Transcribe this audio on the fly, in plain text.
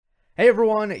Hey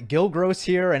everyone, Gil Gross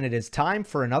here, and it is time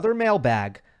for another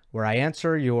mailbag where I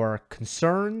answer your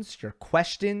concerns, your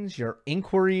questions, your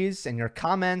inquiries, and your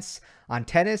comments on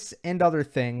tennis and other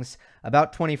things.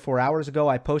 About 24 hours ago,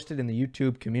 I posted in the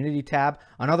YouTube community tab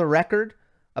another record.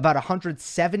 About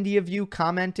 170 of you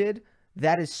commented.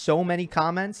 That is so many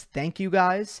comments. Thank you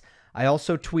guys. I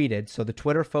also tweeted, so the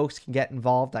Twitter folks can get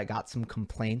involved. I got some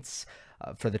complaints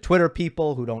for the Twitter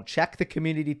people who don't check the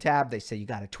community tab. They say you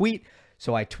got to tweet.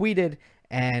 So I tweeted,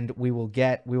 and we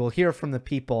will hear from the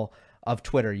people of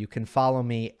Twitter. You can follow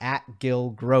me at Gil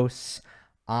Gross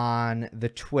on the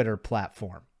Twitter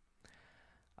platform.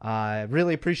 I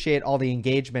really appreciate all the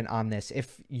engagement on this.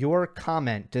 If your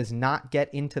comment does not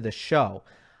get into the show,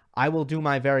 I will do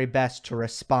my very best to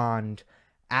respond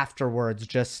afterwards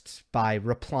just by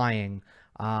replying.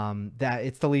 That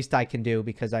it's the least I can do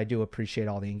because I do appreciate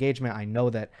all the engagement. I know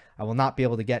that I will not be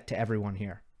able to get to everyone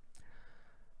here.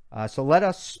 So let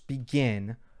us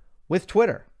begin with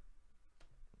Twitter.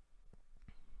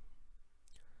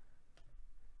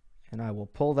 And I will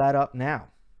pull that up now.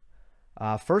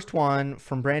 First one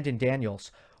from Brandon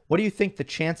Daniels. What do you think the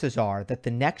chances are that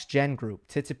the next gen group,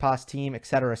 Tsitsipas team,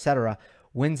 etc.,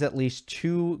 wins at least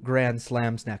 2 Grand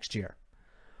Slams next year?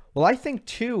 Well, I think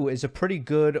 2 is a pretty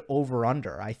good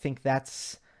over-under. I think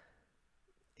that's,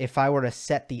 if I were to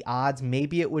set the odds,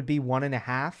 maybe it would be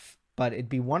 1.5, but it'd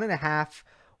be 1.5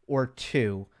 or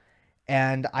 2.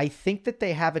 And I think that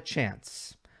they have a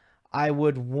chance. I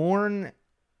would warn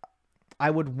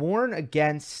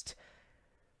against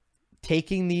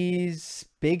taking these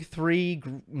big 3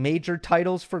 major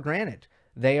titles for granted.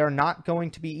 They are not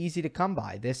going to be easy to come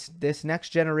by. This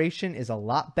next generation is a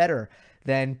lot better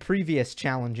than previous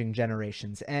challenging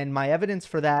generations. And my evidence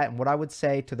for that, and what I would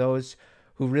say to those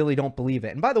who really don't believe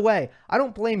it. And by the way, I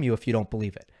don't blame you if you don't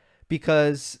believe it,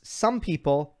 because some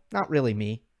people, not really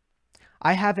me,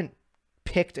 I haven't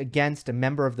picked against a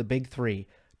member of the big 3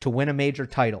 to win a major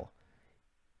title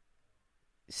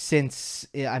since,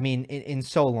 in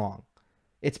so long.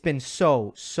 It's been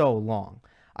so long.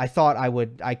 I thought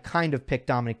I kind of picked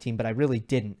Dominic Thiem, but I really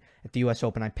didn't at the U.S.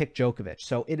 Open. I picked Djokovic.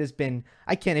 So it has been,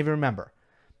 I can't even remember.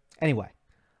 Anyway,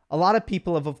 a lot of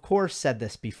people have, of course, said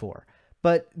this before,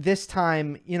 but this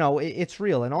time, it's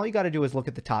real. And all you got to do is look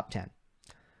at the top 10.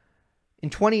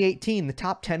 In 2018, the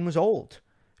top 10 was old.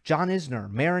 John Isner,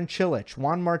 Marin Cilic,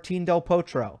 Juan Martín del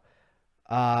Potro.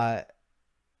 I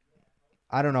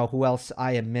don't know who else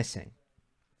I am missing.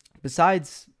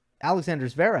 Besides Alexander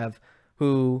Zverev,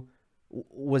 who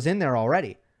was in there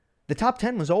already. The top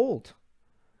 10 was old.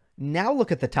 Now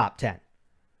look at the top 10.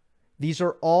 These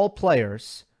are all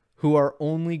players who are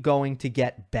only going to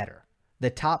get better. The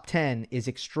top 10 is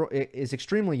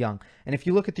extremely young. And if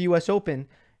you look at the U.S. Open,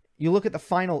 you look at the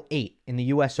final 8 in the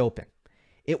U.S. Open.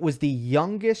 It was the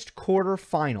youngest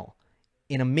quarterfinal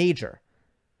in a major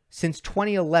since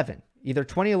 2011, either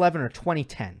 2011 or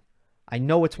 2010. I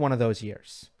know it's one of those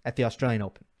years at the Australian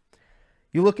Open.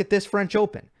 You look at this French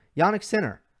Open. Jannik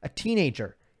Sinner, a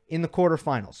teenager in the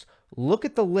quarterfinals. Look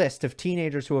at the list of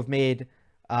teenagers who have made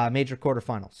major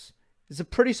quarterfinals. It's a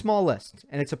pretty small list,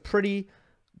 and it's a pretty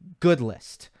good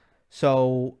list.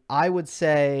 So I would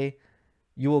say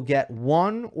you will get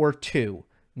 1 or 2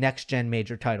 next-gen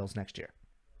major titles next year.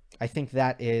 I think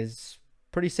that is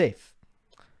pretty safe.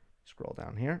 Scroll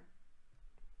down here.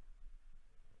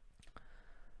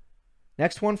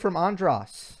 Next one from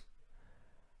Andras.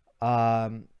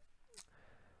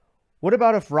 What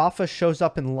about if Rafa shows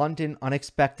up in London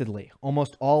unexpectedly?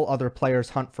 Almost all other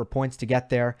players hunt for points to get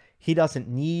there. He doesn't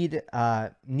need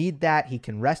that. He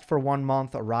can rest for 1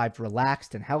 month, arrive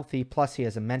relaxed and healthy. Plus, he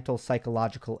has a mental,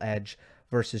 psychological edge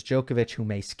versus Djokovic, who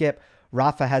may skip.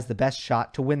 Rafa has the best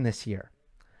shot to win this year.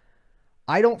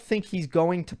 I don't think he's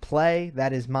going to play.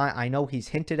 I know he's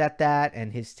hinted at that,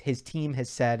 and his team has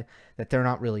said that they're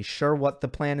not really sure what the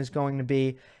plan is going to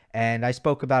be. And I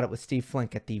spoke about it with Steve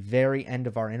Flink at the very end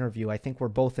of our interview. I think we're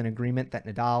both in agreement that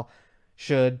Nadal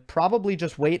should probably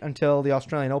just wait until the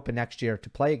Australian Open next year to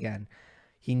play again.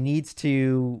 He needs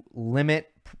to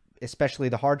limit, especially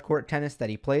the hard court tennis that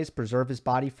he plays, preserve his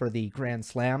body for the Grand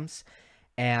Slams.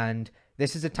 And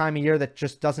this is a time of year that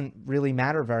just doesn't really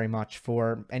matter very much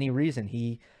for any reason.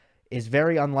 He is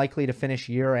very unlikely to finish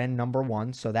year-end number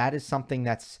 1, so that is something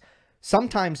that's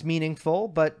sometimes meaningful,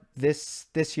 but this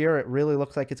year it really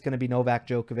looks like it's going to be Novak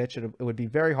Djokovic. It would be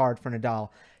very hard for Nadal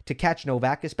to catch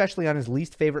Novak, especially on his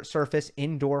least favorite surface,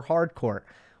 indoor hard court.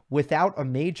 Without a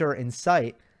major in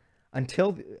sight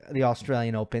until the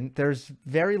Australian Open, there's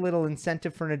very little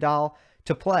incentive for Nadal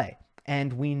to play.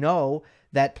 And we know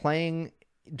that playing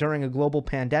during a global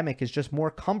pandemic is just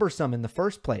more cumbersome in the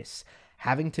first place.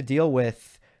 Having to deal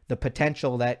with the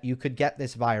potential that you could get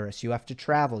this virus. You have to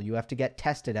travel. You have to get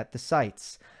tested at the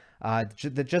sites.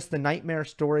 Just the nightmare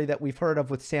story that we've heard of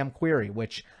with Sam Querrey,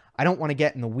 which I don't want to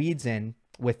get in the weeds in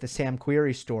with the Sam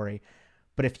Querrey story.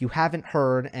 But if you haven't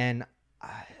heard, and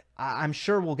I'm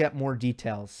sure we'll get more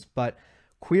details, but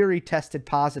Querrey tested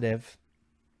positive,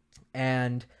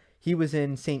 and he was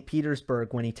in St.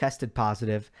 Petersburg when he tested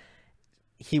positive.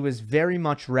 He was very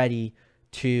much ready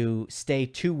to stay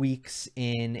 2 weeks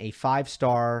in a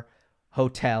 5-star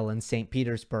hotel in St.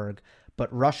 Petersburg,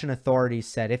 but Russian authorities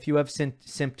said, if you have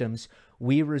symptoms,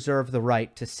 we reserve the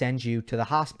right to send you to the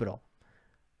hospital.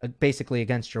 Basically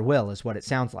against your will is what it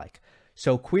sounds like.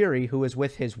 So Querrey, who was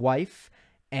with his wife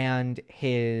and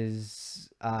his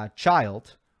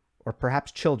child, or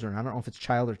perhaps children, I don't know if it's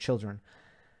child or children,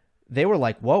 they were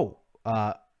like, whoa,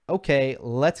 okay,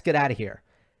 let's get out of here.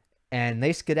 And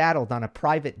they skedaddled on a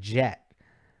private jet.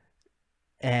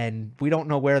 And we don't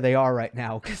know where they are right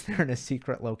now because they're in a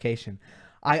secret location.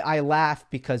 I laugh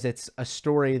because it's a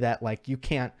story that, like, you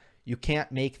can't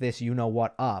make this you know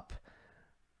what up.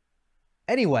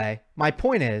 Anyway, my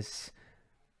point is,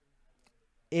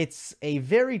 it's a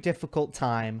very difficult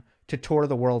time to tour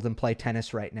the world and play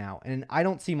tennis right now. And I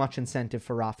don't see much incentive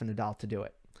for Rafa Nadal to do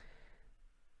it.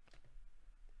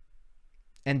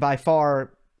 And by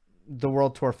far, the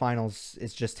World Tour Finals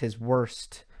is just his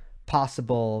worst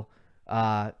possible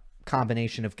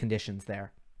combination of conditions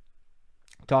there.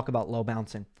 Talk about low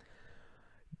bouncing.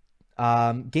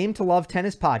 Game to Love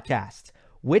Tennis Podcast.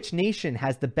 Which nation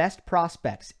has the best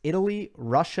prospects? Italy,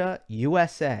 Russia,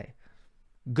 USA.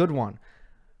 Good one.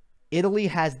 Italy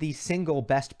has the single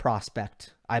best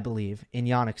prospect, I believe, in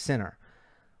Jannik Sinner.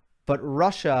 But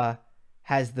Russia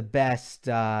has the best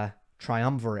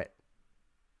triumvirate,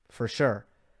 for sure.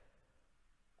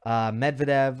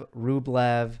 Medvedev,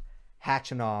 Rublev,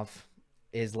 Khachanov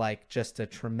is like just a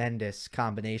tremendous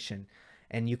combination.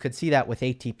 And you could see that with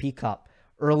ATP Cup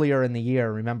earlier in the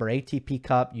year. Remember, ATP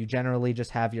Cup, you generally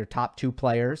just have your top 2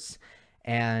 players.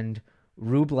 And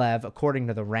Rublev, according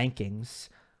to the rankings,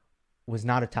 was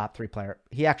not a top 3 player.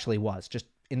 He actually was. Just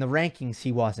in the rankings,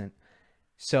 he wasn't.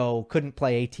 So couldn't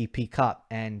play ATP Cup.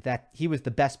 And that he was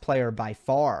the best player by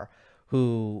far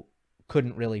who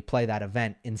couldn't really play that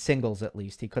event in singles, at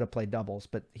least. He could have played doubles,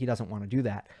 but he doesn't want to do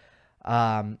that.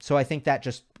 So I think that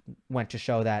just went to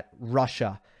show that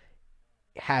Russia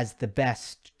has the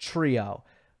best trio.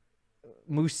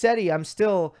 Musetti, I'm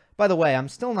still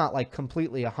not like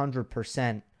completely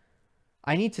 100%.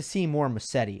 I need to see more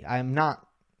Musetti.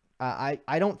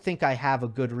 I don't think I have a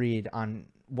good read on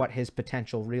what his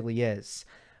potential really is,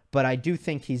 but I do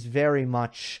think he's very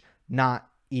much not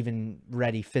even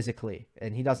ready physically,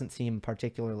 and he doesn't seem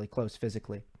particularly close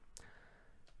physically.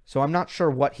 So I'm not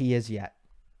sure what he is yet.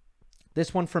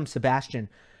 This one from Sebastian.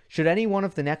 Should any one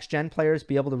of the next-gen players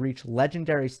be able to reach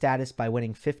legendary status by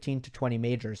winning 15 to 20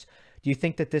 majors? Do you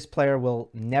think that this player will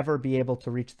never be able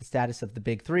to reach the status of the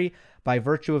Big Three by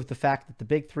virtue of the fact that the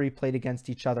Big Three played against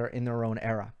each other in their own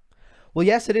era? Well,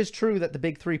 yes, it is true that the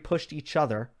Big Three pushed each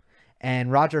other,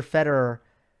 and Roger Federer,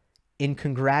 in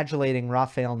congratulating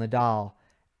Rafael Nadal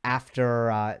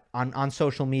after on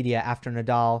social media after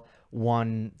Nadal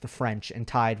won the French and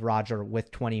tied Roger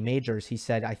with 20 majors, he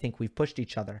said, I think we've pushed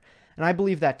each other. And I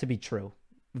believe that to be true.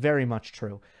 Very much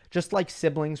true. Just like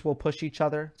siblings will push each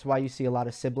other. It's why you see a lot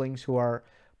of siblings who are,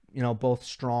 both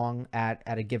strong at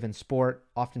a given sport.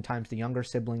 Oftentimes the younger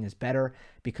sibling is better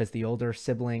because the older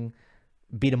sibling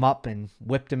beat him up and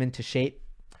whipped him into shape.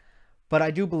 But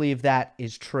I do believe that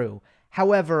is true.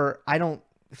 However, I don't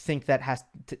think that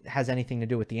has anything to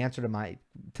do with the answer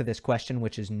to this question,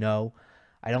 which is no.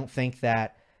 I don't think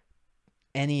that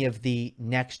any of the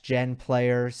next gen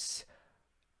players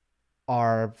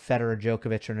are Federer,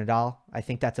 Djokovic, or Nadal. I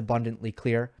think that's abundantly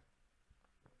clear.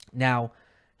 Now,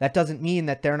 that doesn't mean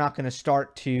that they're not going to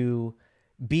start to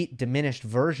beat diminished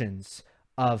versions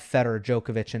of Federer,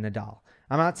 Djokovic, and Nadal.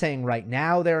 I'm not saying right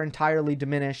now they're entirely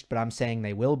diminished, but I'm saying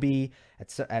they will be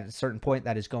at a certain point.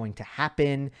 That is going to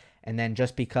happen. And then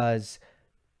just because,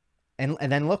 and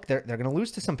then look, they're going to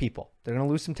lose to some people. They're going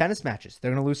to lose some tennis matches.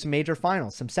 They're going to lose some major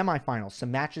finals, some semifinals,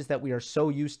 some matches that we are so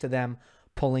used to them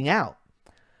pulling out.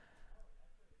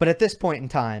 But at this point in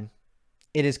time,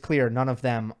 it is clear none of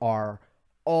them are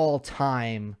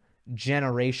all-time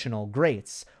generational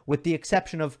greats, with the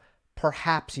exception of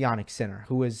perhaps Jannik Sinner,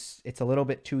 it's a little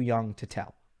bit too young to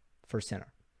tell for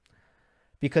Sinner.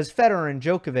 Because Federer and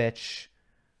Djokovic,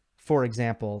 for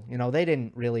example, they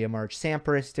didn't really emerge.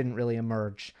 Sampras didn't really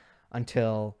emerge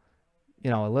until,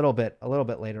 a little bit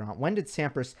later on. When did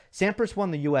Sampras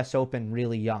won the US Open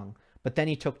really young, but then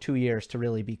he took 2 years to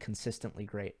really be consistently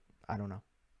great. I don't know.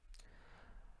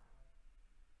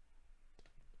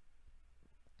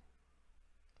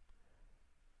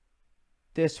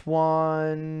 This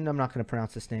one, I'm not going to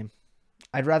pronounce this name.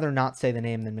 I'd rather not say the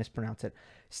name than mispronounce it.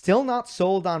 Still not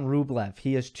sold on Rublev.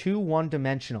 He is too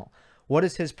one-dimensional. What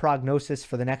is his prognosis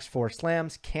for the next 4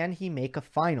 slams? Can he make a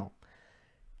final?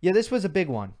 Yeah, this was a big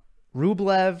one.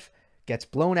 Rublev gets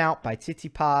blown out by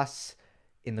Tsitsipas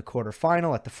in the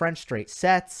quarterfinal at the French straight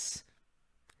sets.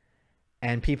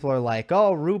 And people are like,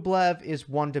 oh, Rublev is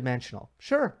one-dimensional.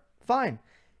 Sure, fine.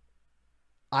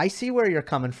 I see where you're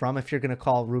coming from if you're going to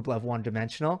call Rublev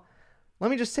one-dimensional. Let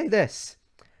me just say this.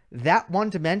 That one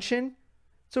dimension,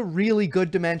 it's a really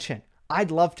good dimension.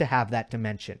 I'd love to have that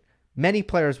dimension. Many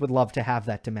players would love to have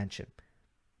that dimension.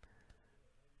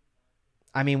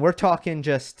 I mean, we're talking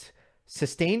just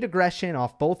sustained aggression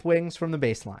off both wings from the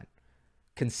baseline.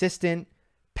 Consistent,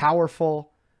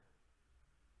 powerful,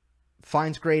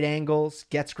 finds great angles,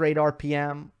 gets great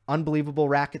RPM, unbelievable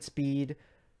racket speed,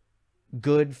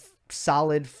 good,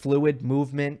 solid, fluid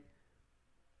movement,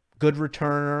 good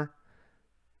returner.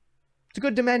 It's a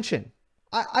good dimension.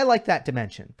 I like that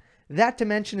dimension. That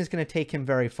dimension is going to take him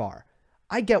very far.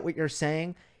 I get what you're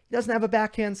saying. He doesn't have a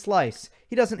backhand slice.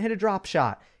 He doesn't hit a drop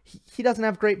shot. He doesn't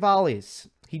have great volleys.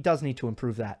 He does need to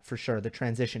improve that for sure, the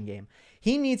transition game.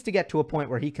 He needs to get to a point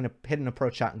where he can hit an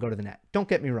approach shot and go to the net. Don't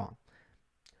get me wrong.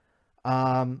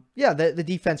 Yeah, the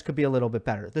defense could be a little bit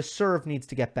better. The serve needs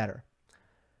to get better.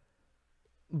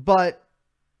 But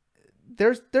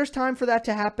there's time for that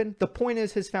to happen. The point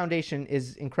is his foundation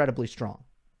is incredibly strong.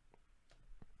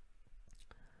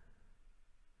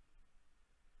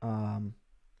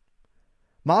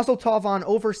 Mazel tov on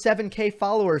over 7K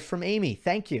followers from Amy.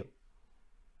 Thank you.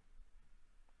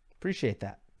 Appreciate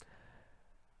that.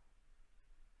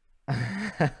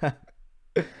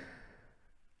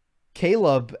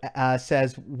 Caleb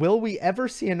says, will we ever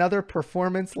see another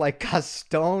performance like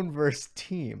Gaston versus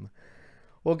Thiem?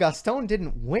 Well, Gaston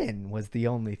didn't win was the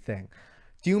only thing.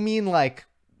 Do you mean like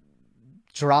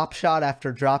drop shot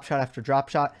after drop shot after drop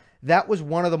shot? That was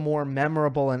one of the more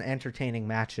memorable and entertaining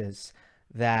matches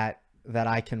that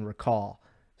I can recall.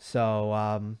 So,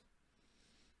 I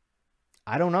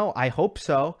don't know. I hope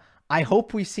so. I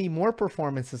hope we see more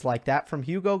performances like that from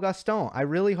Hugo Gaston. I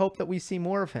really hope that we see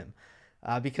more of him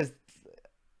because,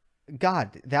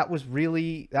 God, that was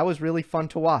really fun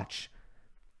to watch.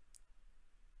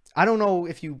 I don't know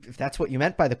if that's what you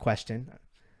meant by the question.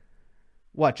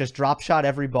 What, just drop shot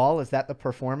every ball? Is that the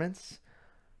performance?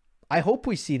 I hope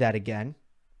we see that again.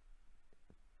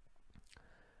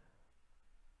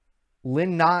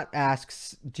 Lynn Knott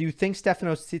asks, do you think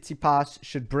Stefanos Tsitsipas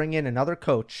should bring in another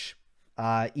coach,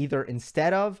 either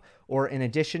instead of or in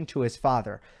addition to his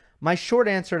father? My short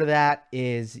answer to that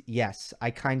is yes.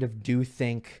 I kind of do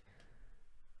think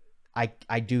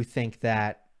I do think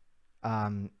that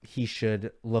he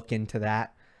should look into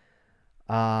that.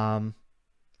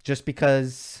 Just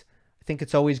because I think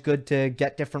it's always good to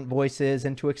get different voices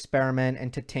and to experiment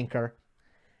and to tinker.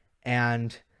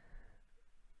 And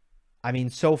I mean,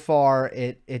 so far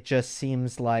it just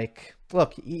seems like,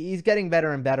 look, he's getting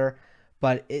better and better,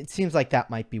 but it seems like that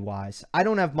might be wise. I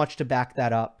don't have much to back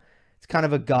that up. It's kind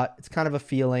of a gut. It's kind of a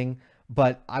feeling,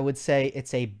 but I would say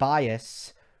it's a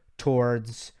bias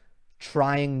towards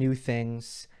trying new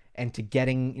things and to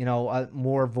getting,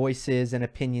 more voices and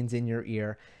opinions in your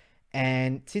ear.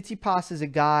 And Tsitsipas is a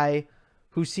guy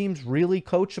who seems really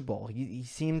coachable. He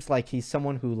seems like he's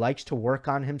someone who likes to work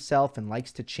on himself and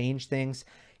likes to change things.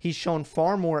 He's shown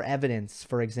far more evidence,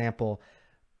 for example,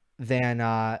 than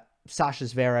Sasha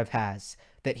Zverev has,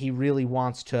 that he really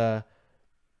wants to,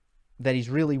 that he's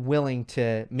really willing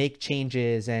to make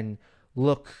changes and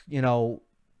look,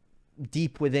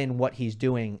 deep within what he's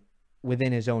doing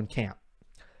within his own camp.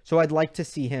 So I'd like to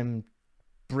see him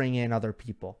bring in other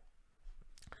people.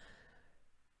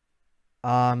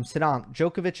 Saddam,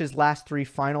 Djokovic's last 3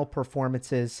 final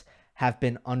performances have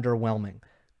been underwhelming.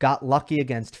 Got lucky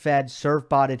against Fed,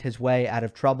 serve-botted his way out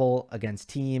of trouble against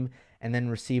Thiem, and then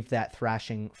received that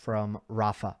thrashing from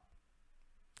Rafa.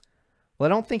 Well, I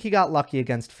don't think he got lucky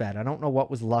against Fed. I don't know what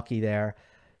was lucky there.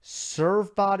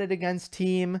 Serve-botted against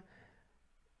Thiem.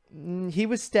 He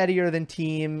was steadier than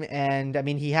Thiem, and I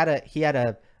mean he had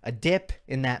a dip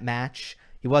in that match.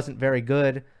 He wasn't very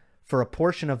good for a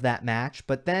portion of that match,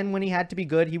 but then when he had to be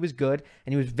good, he was good,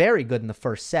 and he was very good in the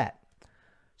first set.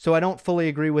 So I don't fully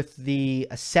agree with the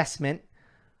assessment,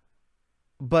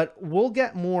 but we'll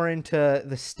get more into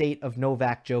the state of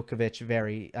Novak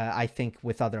Djokovic I think,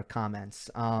 with other comments.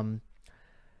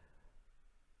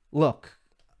 Look,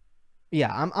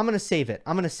 yeah, I'm going to save it.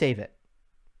 I'm going to save it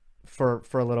for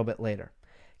a little bit later.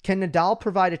 Can Nadal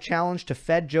provide a challenge to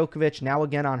Fed Djokovic now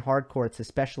again on hard courts,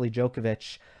 especially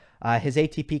Djokovic? His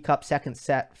ATP Cup second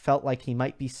set felt like he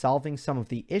might be solving some of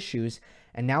the issues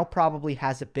and now probably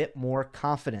has a bit more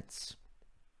confidence.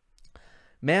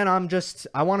 Man,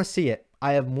 I want to see it.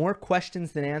 I have more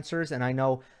questions than answers, and I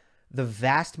know the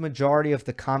vast majority of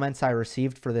the comments I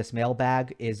received for this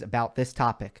mailbag is about this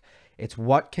topic. It's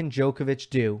what can Djokovic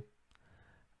do?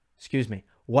 Excuse me.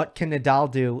 What can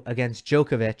Nadal do against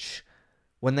Djokovic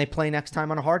when they play next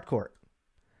time on a hard court?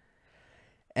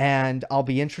 And I'll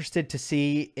be interested to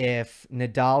see if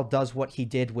Nadal does what he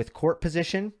did with court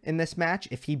position in this match.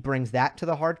 If he brings that to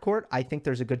the hard court, I think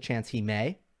there's a good chance he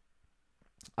may.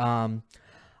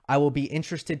 I will be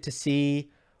interested to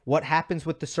see what happens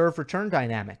with the serve return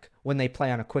dynamic when they play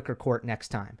on a quicker court next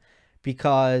time.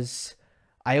 Because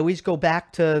I always go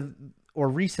back to, or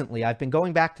recently, I've been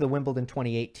going back to the Wimbledon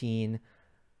 2018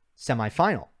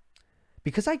 semifinal.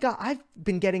 Because I've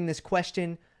been getting this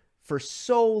question for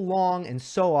so long and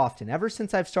so often. Ever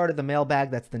since I've started the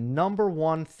mailbag, that's the number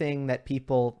one thing that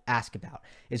people ask about,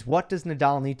 is what does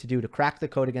Nadal need to do to crack the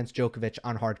code against Djokovic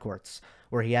on hard courts,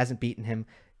 where he hasn't beaten him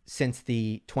since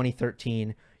the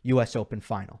 2013 U.S. Open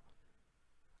final.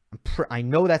 I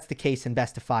know that's the case in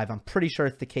best of 5. I'm pretty sure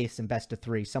it's the case in best of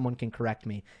 3. Someone can correct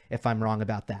me if I'm wrong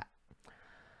about that.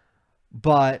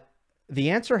 But the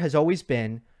answer has always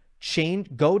been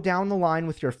go down the line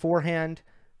with your forehand.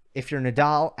 If you're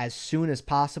Nadal, as soon as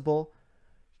possible,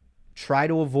 try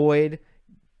to avoid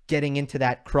getting into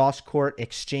that cross-court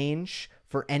exchange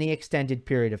for any extended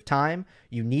period of time.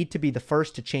 You need to be the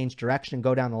first to change direction and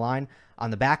go down the line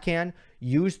on the backhand.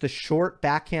 Use the short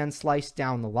backhand slice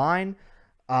down the line,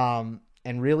 and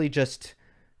really just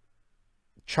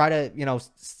try to,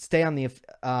 stay on the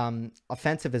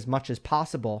offensive as much as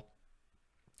possible.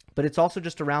 But it's also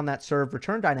just around that serve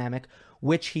return dynamic,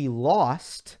 which he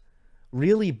lost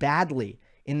really badly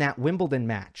in that Wimbledon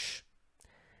match.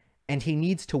 And he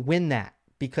needs to win that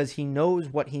because he knows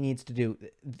what he needs to do.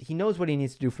 He knows what he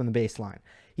needs to do from the baseline.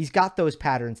 He's got those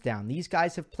patterns down. These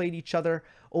guys have played each other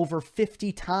over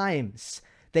 50 times.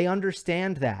 They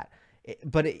understand that.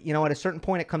 But, at a certain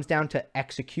point, it comes down to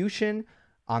execution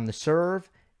on the serve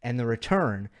and the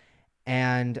return.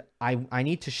 And I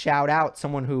need to shout out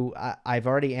someone who I've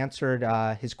already answered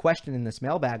his question in this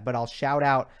mailbag, but I'll shout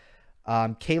out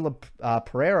Caleb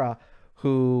Pereira,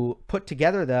 who put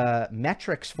together the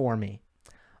metrics for me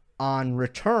on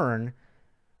return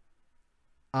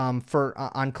on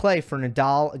clay for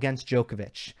Nadal against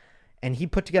Djokovic. And he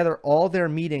put together all their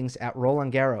meetings at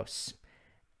Roland Garros.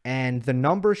 And the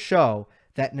numbers show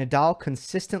that Nadal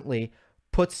consistently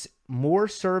puts more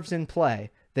serves in play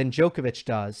than Djokovic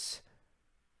does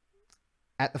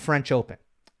at the French Open.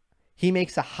 He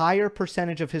makes a higher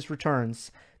percentage of his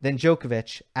returns than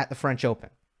Djokovic at the French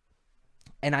Open.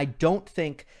 And I don't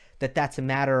think that that's a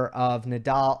matter of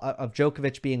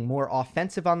Djokovic being more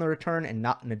offensive on the return and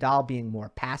not Nadal being more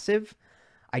passive.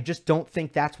 I just don't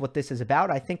think that's what this is about.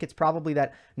 I think it's probably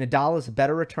that Nadal is a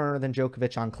better returner than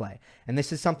Djokovic on clay. And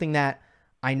this is something that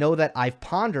I know that I've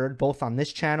pondered both on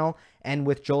this channel and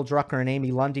with Joel Drucker and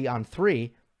Amy Lundy on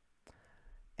 3.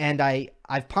 And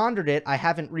I've pondered it. I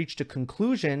haven't reached a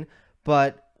conclusion,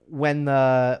 but when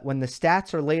the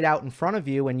stats are laid out in front of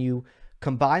you and you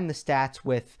combine the stats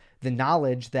with the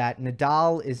knowledge that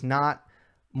Nadal is not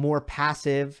more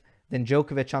passive than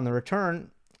Djokovic on the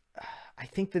return, I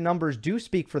think the numbers do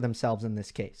speak for themselves in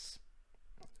this case.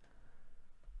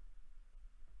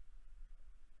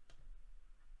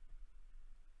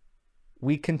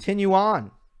 We continue on.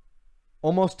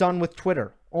 Almost done with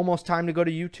Twitter. Almost time to go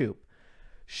to YouTube.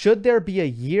 Should there be a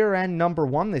year-end number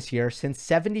 1 this year, since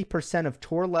 70% of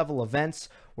tour-level events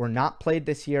were not played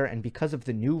this year and because of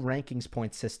the new rankings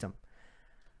point system?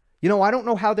 I don't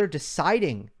know how they're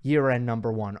deciding year-end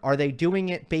number 1. Are they doing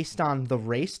it based on the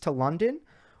race to London,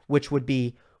 which would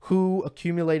be who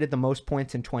accumulated the most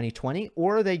points in 2020,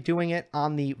 or are they doing it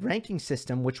on the ranking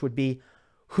system, which would be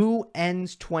who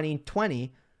ends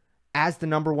 2020 as the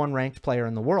number 1 ranked player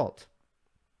in the world?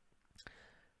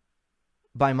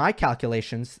 By my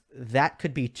calculations, that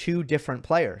could be 2 different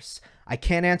players. I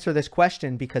can't answer this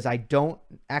question because I don't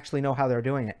actually know how they're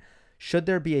doing it. Should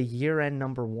there be a year-end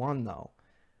number 1, though?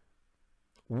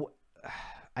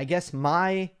 I guess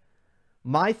my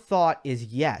thought is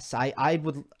yes.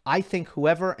 I think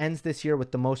whoever ends this year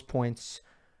with the most points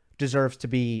deserves to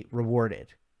be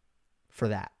rewarded for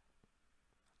that.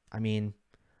 I mean,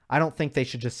 I don't think they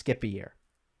should just skip a year.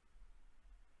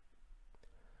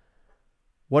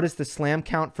 What is the slam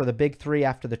count for the big 3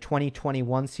 after the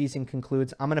 2021 season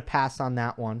concludes? I'm going to pass on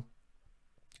that one.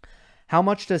 How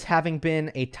much does having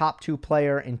been a top 2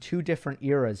 player in 2 different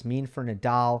eras mean for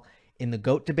Nadal in the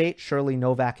GOAT debate? Surely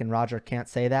Novak and Roger can't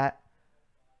say that.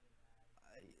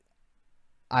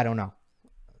 I don't know.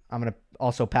 I'm going to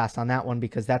also pass on that one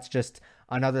because that's just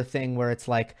another thing where it's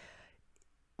like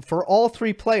for all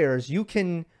three players, you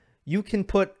can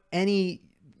put any,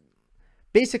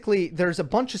 basically there's a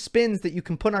bunch of spins that you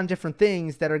can put on different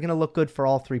things that are going to look good for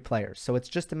all three players. So it's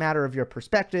just a matter of your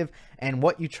perspective and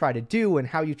what you try to do and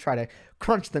how you try to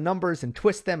crunch the numbers and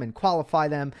twist them and qualify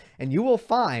them. And you will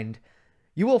find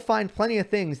plenty of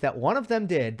things that one of them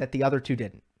did that the other two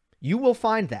didn't. You will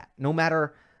find that no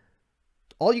matter,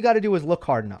 all you got to do is look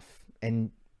hard enough and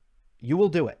you will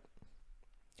do it.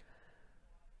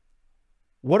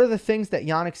 What are the things that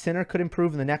Jannik Sinner could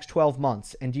improve in the next 12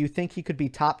 months? And do you think he could be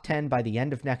top 10 by the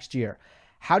end of next year?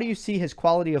 How do you see his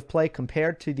quality of play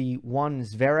compared to the one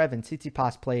Zverev and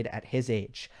Tsitsipas played at his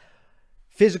age?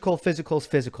 Physical.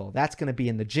 That's going to be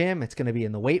in the gym. It's going to be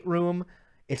in the weight room.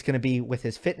 It's going to be with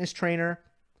his fitness trainer.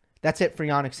 That's it for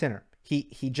Jannik Sinner.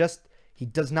 He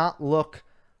does not look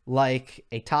like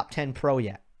a top 10 pro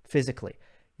yet, physically.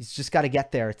 He's just got to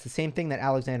get there. It's the same thing that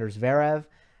Alexander Zverev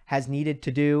has needed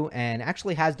to do and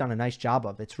actually has done a nice job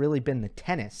of. It's really been the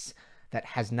tennis that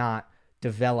has not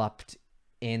developed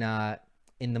in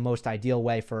the most ideal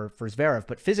way for Zverev,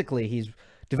 but physically he's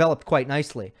developed quite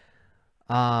nicely.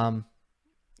 But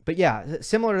yeah,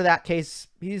 similar to that case,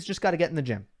 he's just got to get in the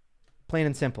gym. Plain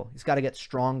and simple. He's got to get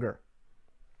stronger.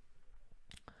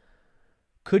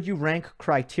 Could you rank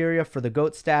criteria for the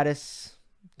GOAT status?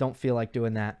 Don't feel like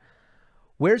doing that.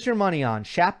 Where's your money on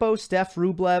Shapo, Steph,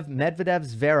 Rublev, Medvedev,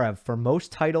 Zverev for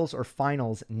most titles or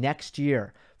finals next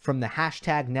year from the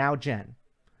hashtag NowGen?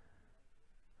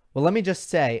 Well, let me just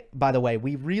say, by the way,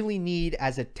 we really need,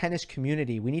 as a tennis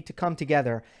community, we need to come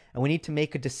together and we need to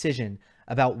make a decision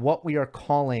about what we are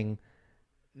calling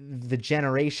the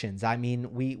generations. I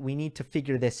mean, we need to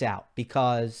figure this out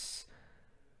because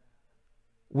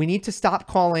we need to stop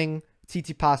calling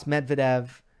Tsitsipas,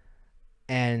 Medvedev,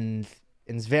 and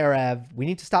Zverev. We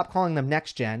need to stop calling them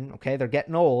next gen. Okay, they're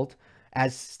getting old.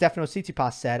 As Stefano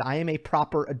Tsitsipas said, I am a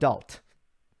proper adult.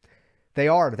 They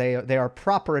are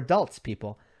proper adults,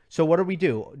 people. So what do we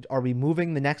do? Are we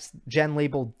moving the next gen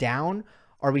label down?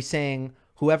 Are we saying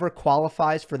whoever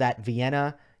qualifies for that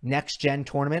Vienna next gen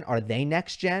tournament, are they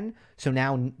next gen? So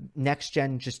now next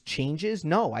gen just changes?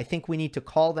 No, I think we need to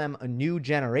call them a new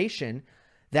generation.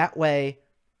 That way,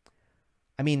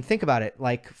 I mean, think about it.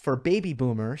 Like for baby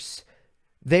boomers,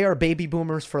 they are baby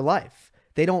boomers for life.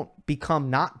 They don't become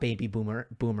not baby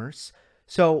boomers.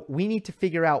 So we need to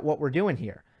figure out what we're doing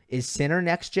here. Is Sinner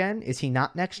next gen? Is he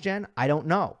not next gen? I don't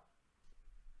know.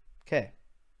 Okay.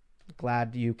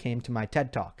 Glad you came to my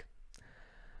TED Talk.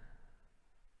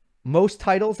 Most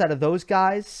titles out of those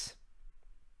guys.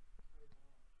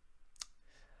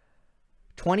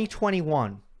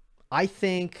 2021. I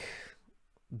think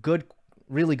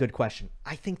really good question.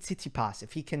 I think Tsitsipas,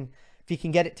 if he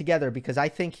can get it together, because I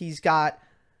think he's got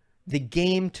the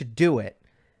game to do it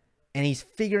and he's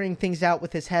figuring things out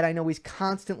with his head. I know he's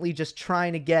constantly just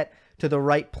trying to get to the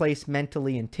right place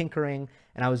mentally and tinkering.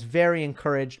 And I was very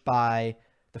encouraged by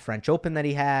the French Open that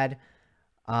he had.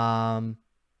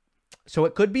 So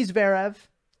it could be Zverev.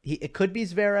 It could be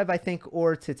Zverev, I think,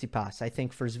 or Tsitsipas. I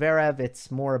think for Zverev, it's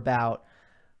more about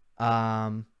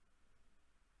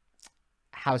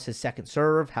how's his second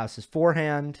serve, how's his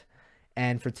forehand.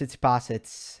 And for Tsitsipas,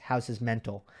 it's how's his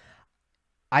mental.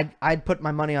 I'd put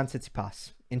my money on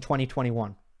Tsitsipas in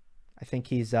 2021. I think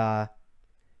he's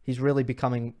really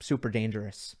becoming super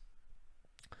dangerous.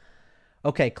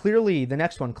 Okay, clearly, the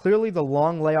next one. Clearly, the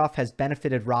long layoff has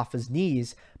benefited Rafa's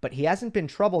knees, but he hasn't been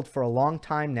troubled for a long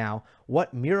time now.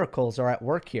 What miracles are at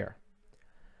work here?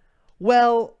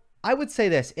 Well, I would say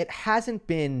this. It hasn't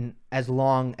been as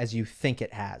long as you think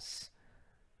it has.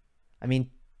 I mean,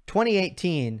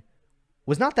 2018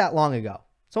 was not that long ago.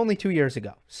 It's only 2 years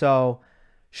ago. So,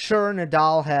 sure,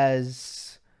 Nadal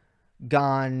has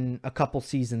gone a couple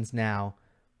seasons now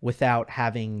without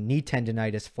having knee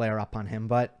tendonitis flare up on him,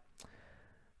 but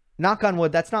knock on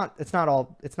wood, it's not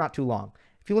too long.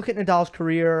 If you look at Nadal's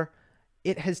career,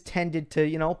 it has tended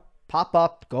to, pop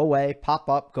up, go away, pop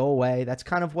up, go away. That's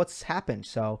kind of what's happened.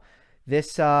 So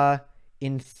this,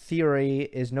 in theory,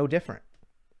 is no different.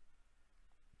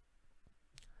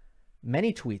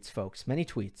 Many tweets, folks, many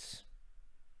tweets.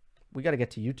 We got to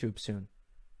get to YouTube soon.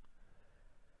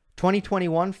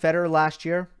 2021, Federer last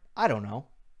year, I don't know.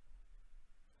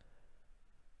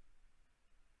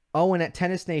 Owen at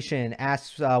Tennis Nation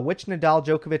asks, which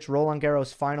Nadal-Djokovic Roland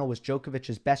Garros final was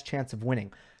Djokovic's best chance of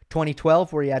winning?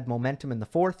 2012, where he had momentum in the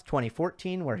fourth,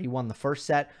 2014, where he won the first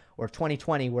set, or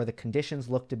 2020, where the conditions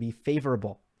looked to be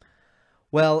favorable?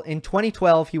 Well, in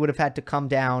 2012, he would have had to come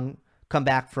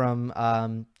back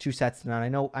from 2 sets to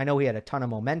none. I know he had a ton of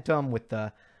momentum with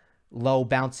the low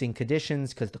bouncing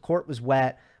conditions because the court was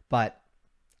wet, but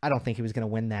I don't think he was going to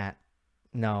win that.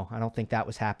 No, I don't think that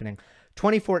was happening.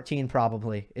 2014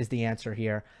 probably is the answer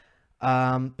here.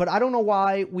 But I don't know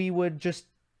why we would just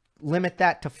limit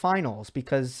that to finals,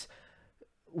 because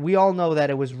we all know that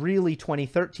it was really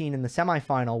 2013 in the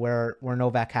semifinal where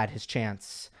Novak had his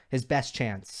chance, his best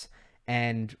chance,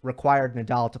 and required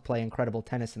Nadal to play incredible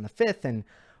tennis in the fifth and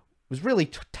was really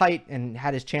tight and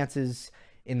had his chances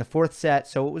in the fourth set.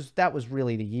 So that was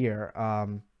really the year.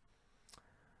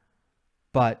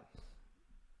 But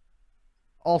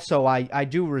also I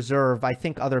do reserve, I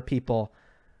think other people,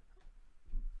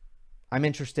 I'm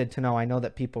interested to know, I know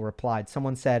that people replied.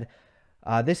 Someone said,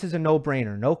 this is a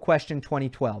no-brainer, no question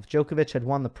 2012. Djokovic had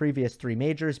won the previous 3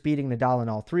 majors, beating Nadal in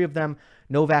all 3 of them.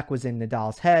 Novak was in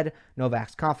Nadal's head.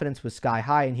 Novak's confidence was sky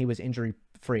high, and he was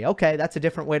injury-free. Okay, that's a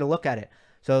different way to look at it.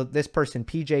 So this person,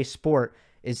 PJ Sport,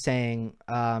 is saying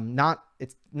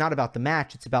it's not about the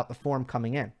match, it's about the form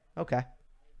coming in. Okay.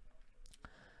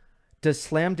 Does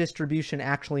slam distribution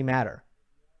actually matter?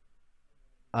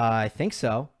 I think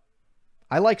so.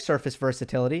 I like surface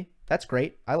versatility. That's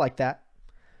great. I like that.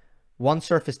 One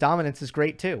surface dominance is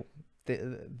great too.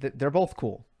 They're both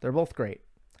cool. They're both great.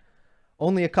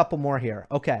 Only a couple more here.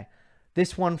 Okay.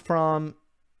 This one from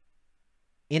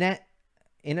In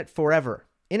It Forever.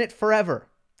 In It Forever.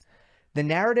 The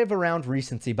narrative around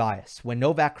recency bias. When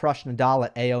Novak crushed Nadal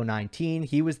at AO 19,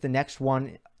 he was the next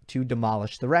one to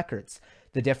demolish the records.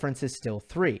 The difference is still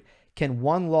 3. Can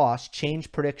one loss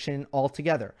change prediction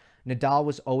altogether? Nadal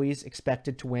was always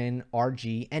expected to win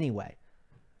RG anyway.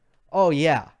 Oh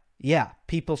yeah. Yeah,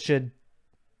 people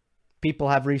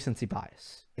have recency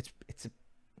bias. It's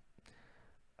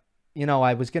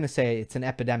I was going to say it's an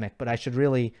epidemic, but I should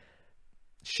really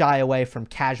shy away from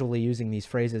casually using these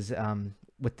phrases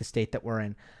with the state that we're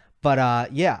in. But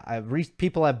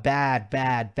people have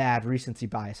bad recency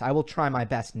bias. I will try my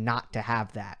best not to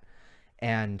have that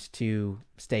and to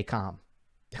stay calm.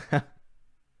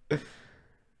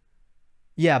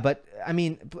 Yeah, but I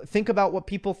mean, think about what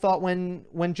people thought when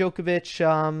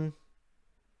Djokovic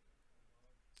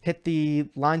hit the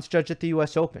lines judge at the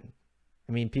U.S. Open.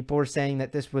 I mean, people were saying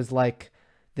that this was like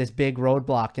this big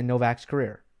roadblock in Novak's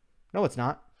career. No, it's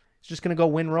not. He's just going to go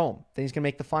win Rome. Then he's going to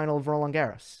make the final of Roland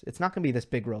Garros. It's not going to be this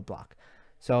big roadblock.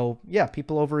 So, yeah,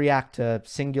 people overreact to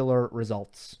singular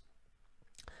results.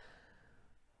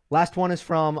 Last one is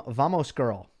from Vamos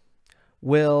Girl.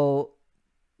 Will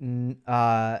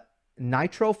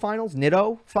Nitro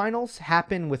finals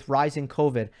happen with rising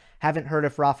COVID? Haven't heard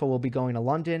if Rafa will be going to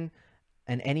London,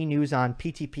 and any news on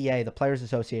PTPA, the Players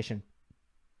Association.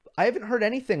 I haven't heard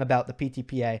anything about the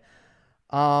PTPA.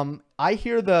 I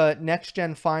hear the next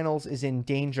gen finals is in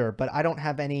danger, but I don't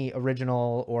have any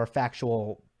original or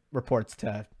factual reports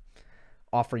to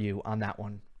offer you on that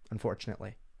one,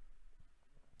 unfortunately.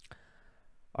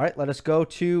 All right, let us go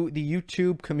to the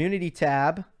YouTube community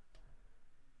tab.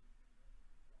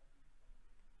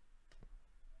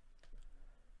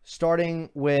 Starting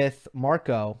with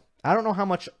Marco. I don't know how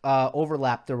much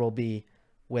overlap there will be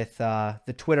with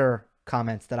the Twitter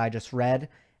comments that I just read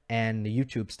and the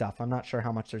YouTube stuff. I'm not sure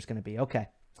how much there's going to be. Okay.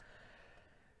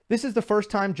 This is the first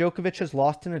time Djokovic has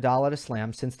lost to Nadal at a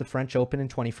slam since the French Open in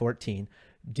 2014.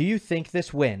 Do you think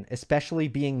this win, especially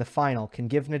being the final, can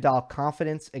give Nadal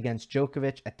confidence against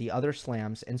Djokovic at the other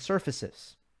slams and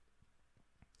surfaces?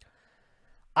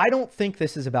 I don't think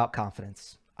this is about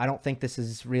confidence. I don't think this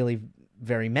is really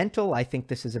very mental. I think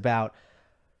this is about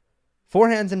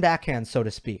forehands and backhands, so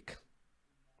to speak.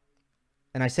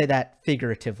 And I say that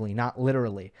figuratively, not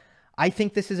literally. I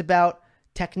think this is about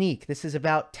technique. This is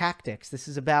about tactics. This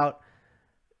is about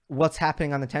what's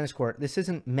happening on the tennis court. This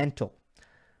isn't mental.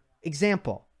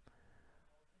 Example.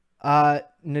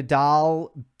 Nadal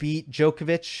beat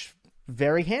Djokovic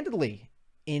very handedly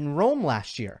in Rome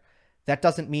last year. That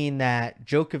doesn't mean that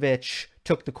Djokovic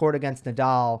took the court against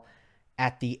Nadal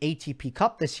at the ATP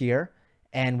Cup this year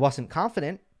and wasn't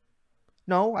confident.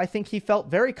 No, I think he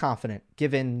felt very confident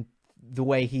given the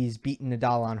way he's beaten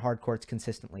Nadal on hard courts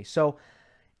consistently. So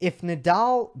if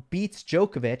Nadal beats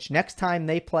Djokovic next time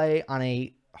they play on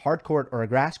a hard court or a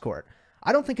grass court,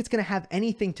 I don't think it's going to have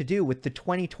anything to do with the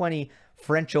 2020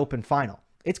 French Open final.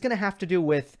 It's going to have to do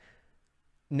with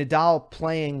Nadal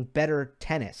playing better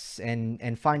tennis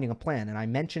and finding a plan. And I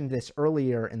mentioned this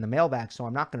earlier in the mailbag, so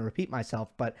I'm not going to repeat myself,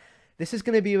 but this is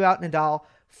going to be about Nadal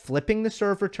flipping the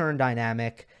serve return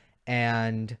dynamic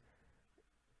and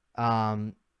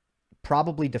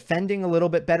probably defending a little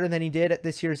bit better than he did at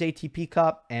this year's ATP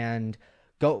Cup and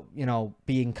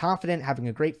being confident, having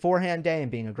a great forehand day and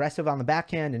being aggressive on the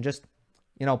backhand and just,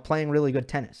 playing really good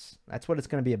tennis. That's what it's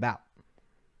going to be about.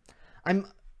 I'm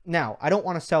Now, I don't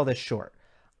want to sell this short.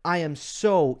 I am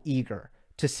so eager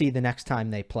to see the next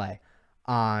time they play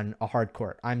on a hard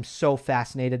court. I'm so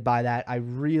fascinated by that. I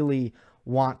really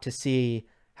want to see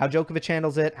how Djokovic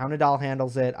handles it, how Nadal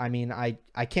handles it. I mean,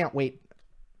 I can't wait.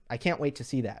 I can't wait to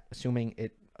see that,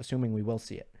 assuming we will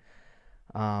see it.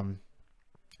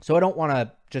 So I don't want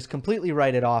to just completely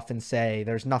write it off and say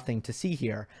there's nothing to see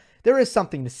here. There is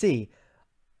something to see.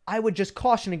 I would just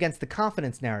caution against the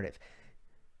confidence narrative.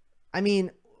 I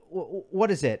mean,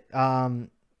 what is it?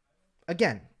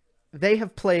 Again, they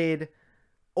have played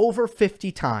over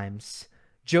 50 times.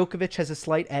 Djokovic has a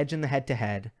slight edge in the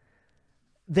head-to-head.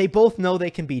 They both know they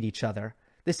can beat each other.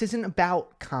 This isn't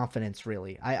about confidence,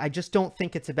 really. I just don't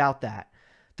think it's about that.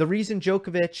 The reason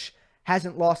Djokovic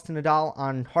hasn't lost to Nadal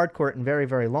on hard court in very,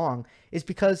 very long is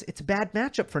because it's a bad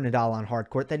matchup for Nadal on hard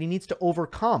court that he needs to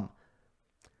overcome.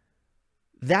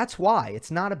 That's why. It's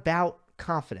not about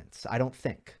confidence, I don't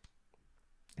think.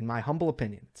 In my humble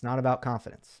opinion, it's not about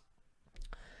confidence.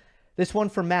 This one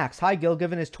from Max. Hi, Gil.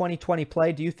 Given his 2020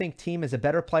 play, do you think Thiem is a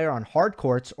better player on hard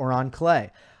courts or on clay?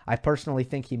 I personally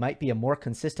think he might be a more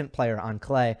consistent player on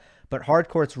clay, but hard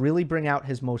courts really bring out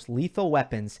his most lethal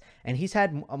weapons, and he's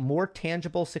had a more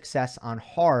tangible success on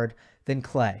hard than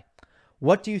clay.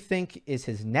 What do you think is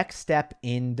his next step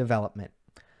in development?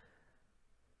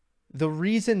 The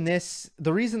reason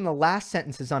the last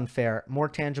sentence is unfair, more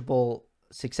tangible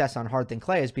success on hard than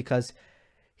clay, is because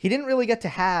he didn't really get to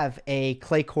have a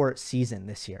clay court season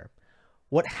this year.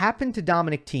 What happened to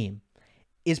Dominic Thiem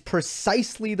is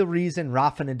precisely the reason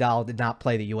Rafa Nadal did not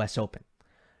play the US Open.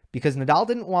 Because Nadal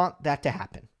didn't want that to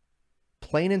happen.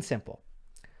 Plain and simple.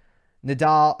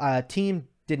 Thiem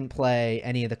didn't play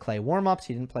any of the clay warm-ups.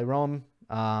 He didn't play Rome.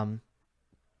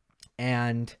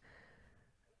 And,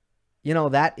 you know,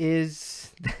 that's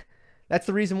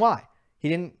the reason why.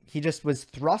 He just was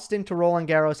thrust into Roland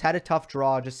Garros, had a tough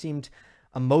draw, just seemed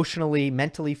emotionally,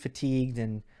 mentally fatigued,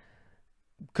 and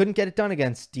couldn't get it done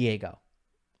against Diego.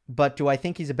 But do I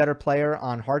think he's a better player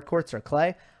on hard courts or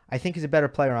clay? I think he's a better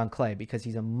player on clay because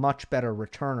he's a much better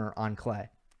returner on clay.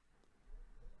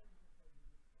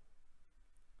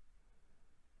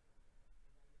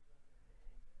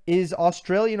 Is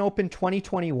Australian Open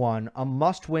 2021 a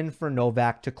must-win for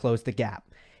Novak to close the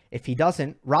gap? If he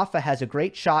doesn't, Rafa has a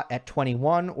great shot at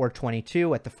 21 or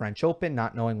 22 at the French Open,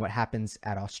 not knowing what happens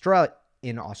at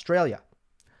in Australia.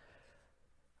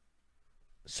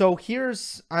 So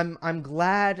I'm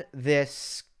glad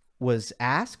this was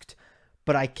asked,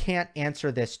 but I can't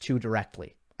answer this too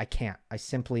directly. I can't. I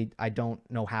don't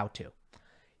know how to.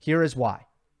 Here is why.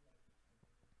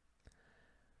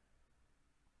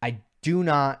 I do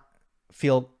not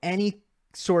feel any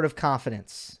sort of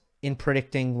confidence in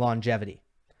predicting longevity.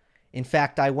 In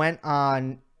fact, I went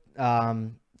on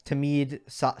Tamid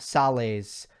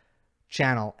Saleh's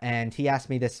channel, and he asked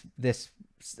me a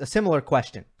similar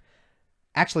question.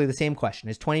 Actually, the same question.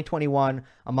 Is 2021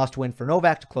 a must-win for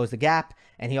Novak to close the gap?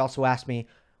 And he also asked me,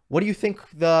 what do you think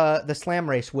the slam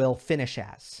race will finish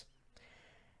as?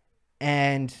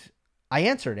 And I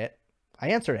answered it.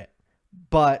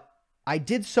 But I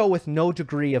did so with no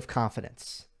degree of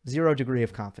confidence. 0 degree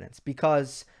of confidence.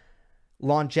 Because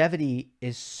longevity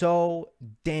is so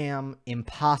damn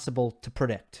impossible to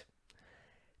predict.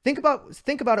 Think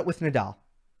about it with Nadal.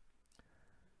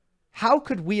 How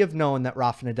could we have known that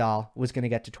Rafa Nadal was going to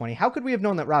get to 20? How could we have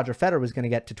known that Roger Federer was going to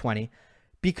get to 20?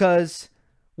 Because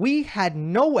we had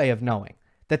no way of knowing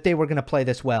that they were going to play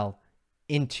this well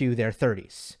into their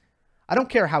 30s. I don't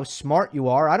care how smart you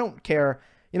are. I don't care.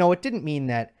 It didn't mean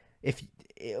that if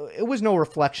it was no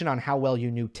reflection on how well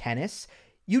you knew tennis.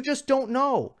 You just don't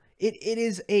know. It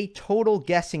is a total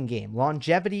guessing game.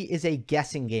 Longevity is a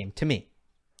guessing game to me.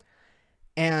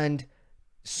 And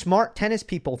smart tennis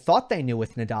people thought they knew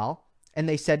with Nadal, and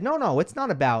they said, no, it's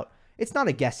not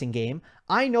a guessing game.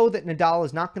 I know that Nadal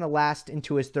is not going to last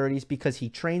into his 30s because he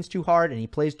trains too hard and he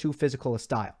plays too physical a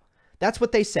style. That's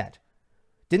what they said.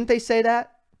 Didn't they say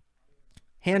that?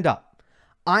 Hand up.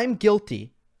 I'm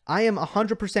guilty. I am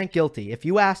 100% guilty. If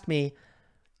you asked me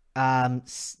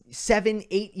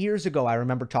 7-8 years ago, I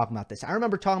remember talking about this. I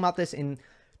remember talking about this in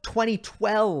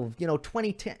 2012,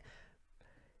 2010.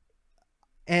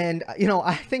 And,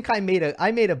 I think I made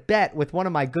a bet with one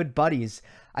of my good buddies.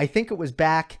 I think it was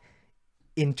back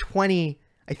in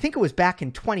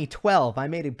 2012. I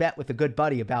made a bet with a good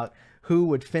buddy about who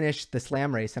would finish the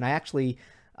slam race. And I actually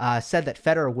said that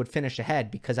Federer would finish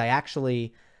ahead because I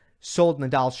actually sold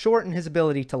Nadal short in his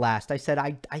ability to last. I said,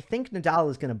 I think Nadal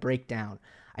is going to break down.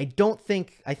 I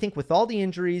think with all the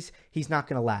injuries, he's not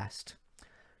going to last.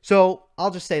 So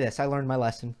I'll just say this. I learned my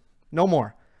lesson. No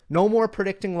more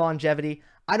predicting longevity.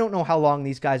 I don't know how long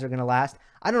these guys are going to last.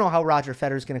 I don't know how Roger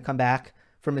Federer is going to come back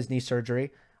from his knee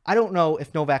surgery. I don't know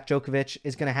if Novak Djokovic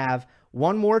is going to have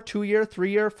one more 2-year,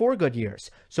 3-year, 4 good years.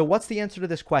 So what's the answer to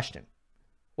this question?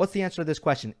 What's the answer to this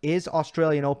question? Is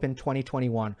Australian Open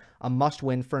 2021 a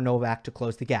must-win for Novak to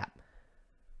close the gap?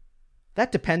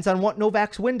 That depends on what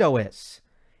Novak's window is.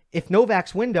 If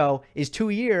Novak's window is 2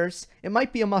 years, it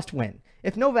might be a must-win.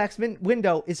 If Novak's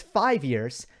window is 5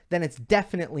 years, then it's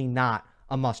definitely not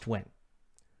a must-win.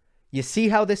 You see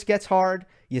how this gets hard?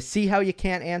 You see how you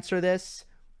can't answer this?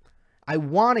 I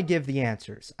want to give the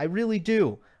answers. I really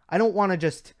do. I don't want to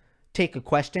just take a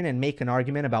question and make an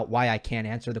argument about why I can't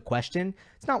answer the question.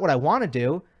 It's not what I want to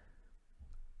do.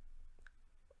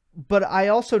 But I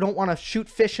also don't want to shoot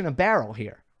fish in a barrel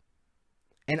here.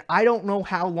 And I don't know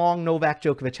how long Novak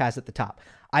Djokovic has at the top.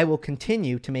 I will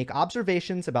continue to make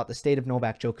observations about the state of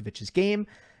Novak Djokovic's game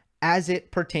as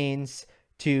it pertains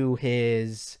to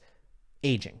his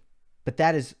aging. But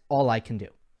that is all I can do.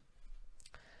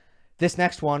 This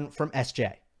next one from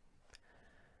SJ.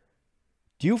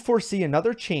 Do you foresee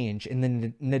another change in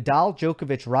the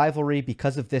Nadal-Djokovic rivalry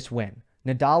because of this win?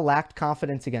 Nadal lacked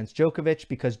confidence against Djokovic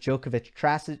because Djokovic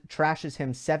trashes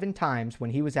him 7 times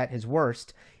when he was at his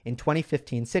worst in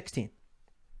 2015-16.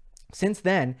 Since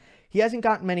then, he hasn't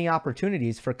gotten many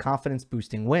opportunities for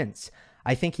confidence-boosting wins.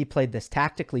 I think he played this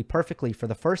tactically perfectly for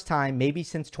the first time maybe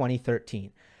since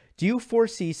 2013. Do you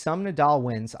foresee some Nadal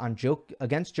wins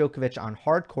against Djokovic on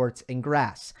hard courts and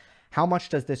grass? How much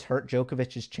does this hurt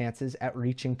Djokovic's chances at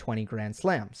reaching 20 Grand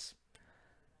Slams?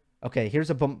 Okay, there's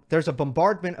a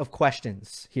bombardment of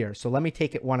questions here, so let me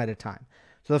take it one at a time.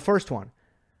 So the first one,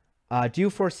 do you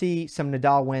foresee some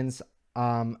Nadal wins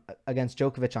against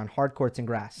Djokovic on hard courts and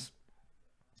grass?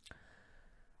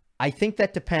 I think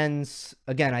that depends.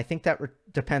 Again, I think that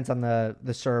depends on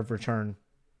the serve return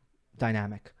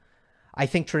dynamic. I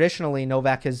think traditionally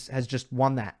Novak has just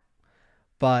won that.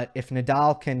 But if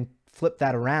Nadal can flip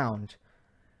that around,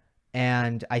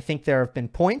 and I think there have been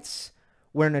points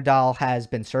where Nadal has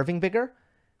been serving bigger,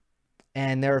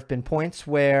 and there have been points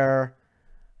where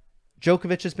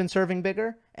Djokovic has been serving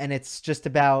bigger, and it's just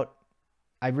about,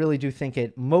 I really do think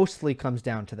it mostly comes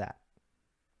down to that.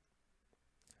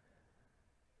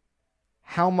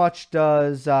 How much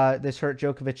does this hurt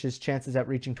Djokovic's chances at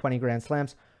reaching 20 Grand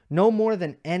Slams? No more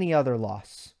than any other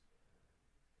loss.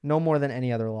 No more than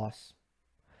any other loss.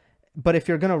 But if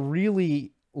you're going to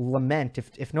really lament,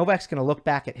 if Novak's going to look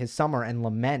back at his summer and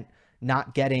lament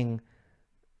not getting,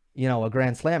 a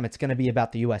Grand Slam, it's going to be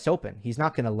about the U.S. Open. He's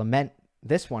not going to lament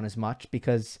this one as much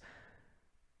because,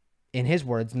 in his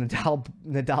words,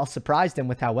 Nadal surprised him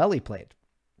with how well he played.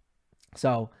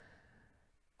 So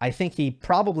I think he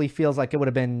probably feels like it would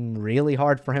have been really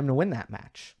hard for him to win that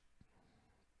match.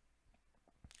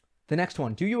 The next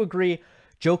one, do you agree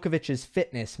Djokovic's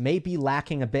fitness may be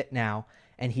lacking a bit now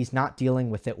and he's not dealing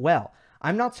with it well?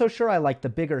 I'm not so sure I like the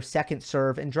bigger second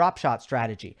serve and drop shot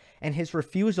strategy, and his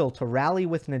refusal to rally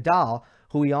with Nadal,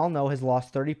 who we all know has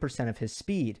lost 30% of his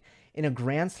speed. In a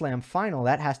Grand Slam final,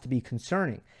 that has to be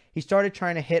concerning. He started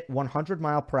trying to hit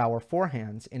 100-mile-per-hour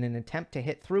forehands in an attempt to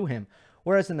hit through him,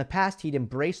 whereas in the past he'd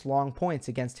embraced long points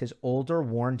against his older,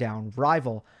 worn-down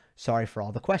rival. Sorry for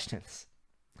all the questions.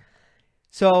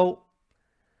 So,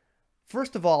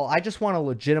 first of all, I just want to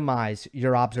legitimize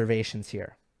your observations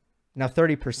here. Now,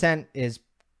 30% is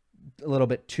a little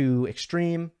bit too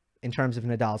extreme in terms of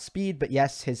Nadal's speed, but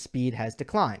yes, his speed has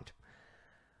declined.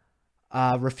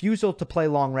 Refusal to play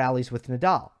long rallies with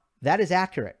Nadal. That is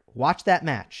accurate. Watch that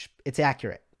match. It's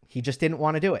accurate. He just didn't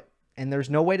want to do it, and there's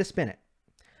no way to spin it.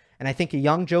 And I think a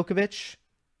young Djokovic,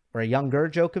 or a younger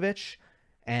Djokovic,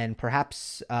 and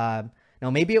perhaps,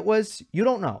 maybe it was, you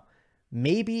don't know.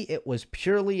 Maybe it was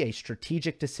purely a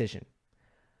strategic decision,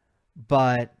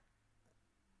 but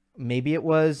maybe it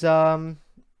was,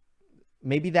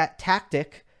 maybe that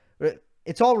tactic,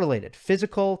 it's all related.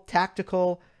 Physical,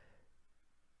 tactical,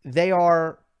 they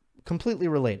are completely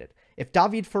related. If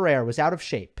David Ferrer was out of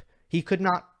shape, he could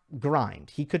not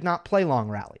grind. He could not play long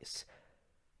rallies.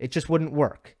 It just wouldn't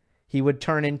work. He would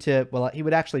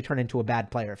actually turn into a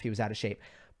bad player if he was out of shape.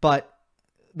 But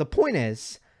the point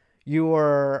is,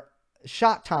 your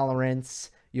shot tolerance,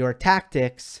 your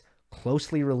tactics,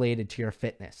 closely related to your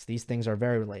fitness. These things are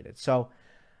very related. So,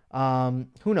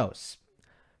 who knows?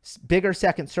 Bigger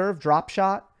second serve, drop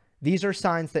shot. These are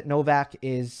signs that Novak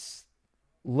is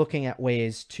looking at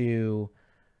ways to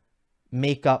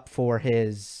make up for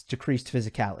his decreased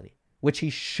physicality, which he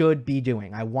should be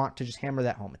doing. I want to just hammer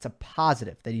that home. It's a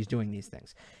positive that he's doing these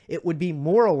things. It would be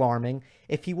more alarming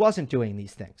if he wasn't doing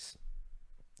these things.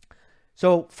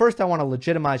 So first, I want to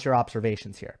legitimize your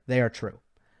observations here. They are true.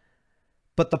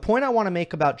 But the point I want to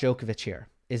make about Djokovic here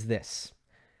is this.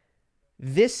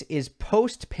 This is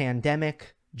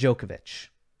post-pandemic Djokovic.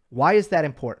 Why is that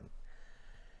important?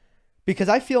 Because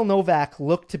I feel Novak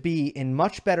looked to be in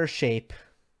much better shape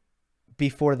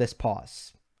before this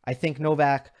pause. I think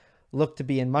Novak looked to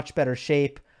be in much better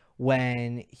shape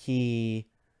when he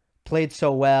played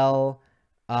so well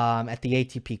at the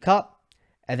ATP Cup.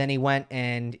 And then he went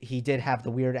and he did have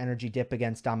the weird energy dip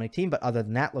against Dominic Thiem, but other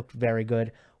than that, looked very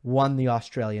good. Won the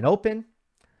Australian Open.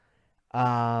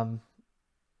 And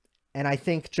I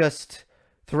think just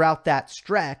throughout that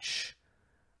stretch,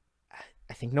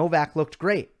 I think Novak looked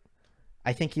great.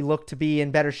 I think he looked to be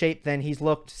in better shape than he's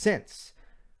looked since.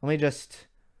 Let me just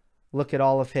look at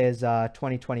all of his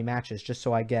 2020 matches just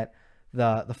so I get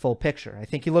the full picture. I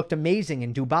think he looked amazing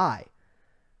in Dubai.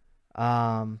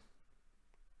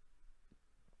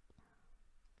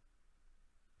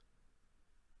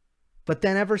 But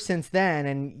then ever since then,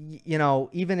 and, you know,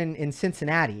 even in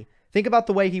Cincinnati, think about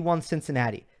the way he won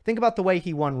Cincinnati. Think about the way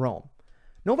he won Rome.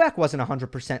 Novak wasn't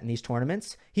 100% in these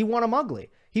tournaments. He won them ugly.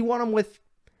 He won them with,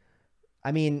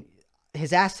 I mean,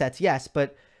 his assets, yes,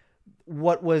 but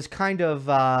what was kind of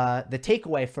the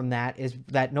takeaway from that is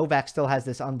that Novak still has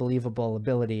this unbelievable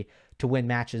ability to win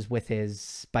matches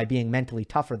by being mentally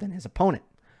tougher than his opponent,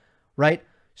 right?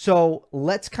 So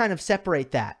let's kind of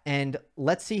separate that, and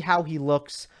let's see how he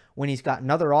looks when he's got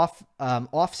another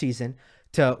off season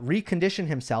to recondition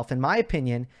himself. In my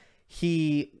opinion,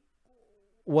 he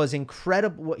was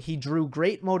incredible. He drew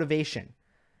great motivation.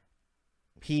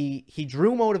 He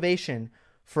drew motivation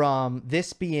from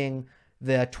this being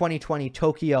the 2020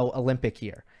 Tokyo Olympic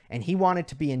year, and he wanted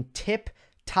to be in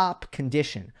tip-top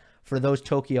condition for those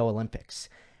Tokyo Olympics.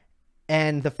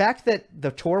 And the fact that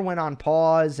the tour went on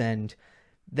pause and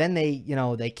then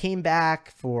they came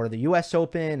back for the US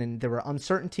Open and there were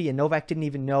uncertainty and Novak didn't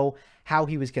even know how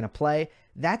he was going to play,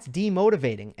 that's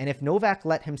demotivating. And if Novak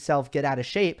let himself get out of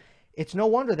shape, it's no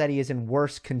wonder that he is in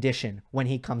worse condition when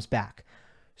he comes back.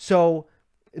 So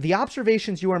the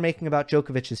observations you are making about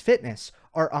Djokovic's fitness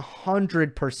are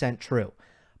 100% true.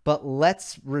 But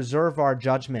let's reserve our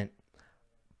judgment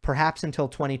perhaps until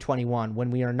 2021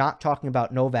 when we are not talking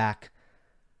about Novak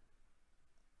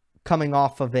coming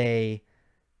off of a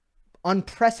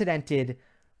unprecedented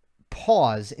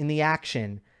pause in the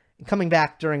action and coming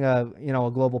back during a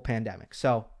global pandemic.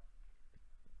 So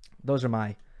those are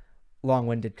my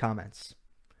long-winded comments.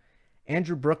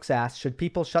 Andrew Brooks asks, should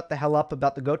people shut the hell up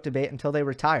about the GOAT debate until they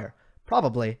retire?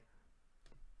 Probably.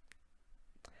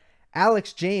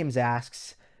 Alex James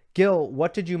asks, Gil,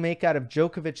 what did you make out of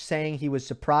Djokovic saying he was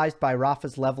surprised by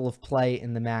Rafa's level of play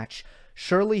in the match?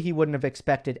 Surely he wouldn't have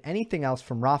expected anything else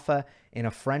from Rafa in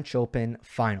a French Open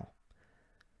final.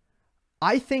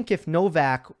 I think if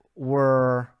Novak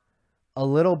were a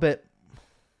little bit,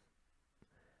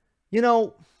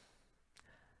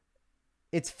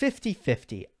 it's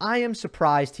 50-50. I am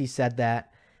surprised he said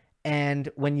that. And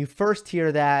when you first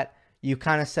hear that, you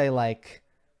kind of say, like,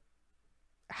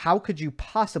 how could you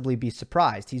possibly be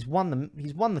surprised? He's won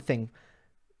the thing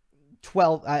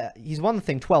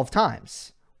 12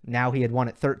 times. Now he had won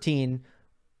it 13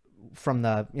 from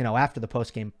the, after the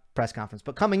post-game press conference,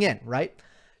 but coming in, right?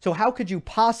 So how could you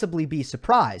possibly be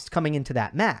surprised coming into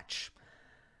that match?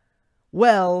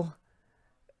 Well,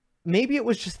 maybe it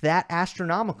was just that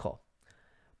astronomical.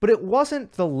 But it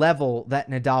wasn't the level that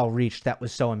Nadal reached that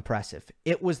was so impressive.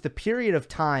 It was the period of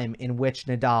time in which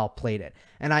Nadal played it.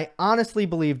 And I honestly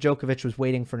believe Djokovic was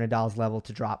waiting for Nadal's level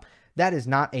to drop. That is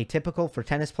not atypical for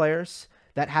tennis players.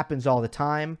 That happens all the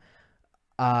time.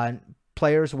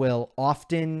 Players will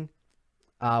often,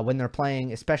 when they're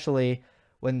playing, especially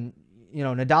when,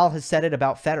 Nadal has said it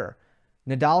about Federer.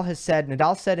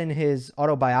 Nadal said in his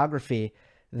autobiography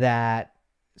that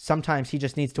sometimes he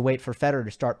just needs to wait for Federer to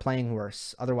start playing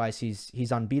worse. Otherwise,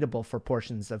 he's unbeatable for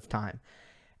portions of time.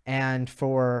 And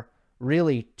for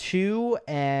really 2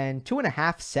 and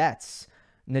 2.5 sets,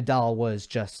 Nadal was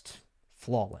just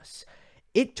flawless.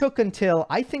 It took until,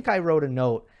 I think I wrote a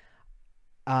note,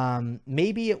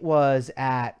 maybe it was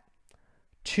at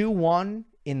 2-1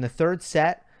 in the third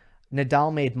set,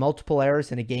 Nadal made multiple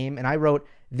errors in a game, and I wrote,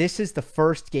 this is the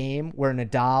first game where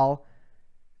Nadal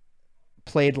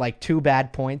played like 2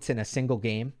 bad points in a single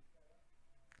game.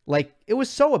 Like, it was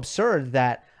so absurd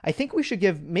that I think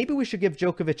maybe we should give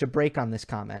Djokovic a break on this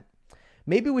comment.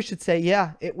 Maybe we should say,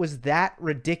 yeah, it was that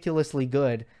ridiculously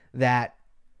good that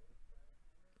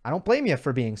I don't blame you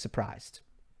for being surprised.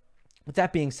 With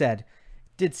that being said, it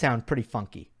did sound pretty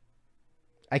funky.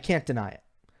 I can't deny it.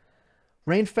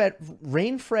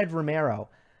 Rainfred Romero,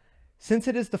 since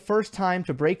it is the first time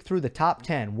to break through the top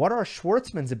 10, what are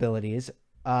Schwartzman's abilities,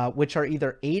 which are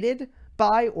either aided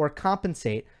by or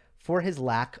compensate for his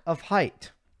lack of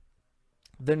height?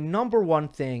 The number one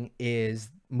thing is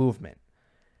movement.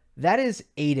 That is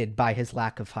aided by his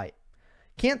lack of height.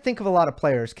 Can't think of a lot of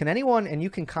players. Can anyone, and you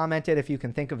can comment it if you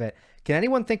can think of it, can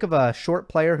anyone think of a short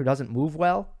player who doesn't move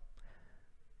well?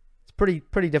 It's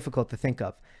pretty difficult to think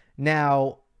of.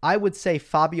 Now, I would say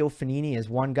Fabio Fognini is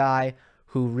one guy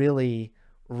who really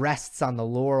rests on the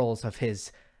laurels of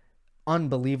his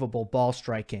unbelievable ball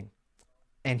striking.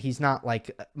 And he's not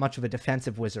like much of a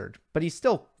defensive wizard, but he's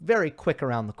still very quick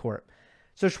around the court.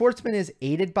 So Schwartzman is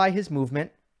aided by his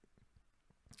movement.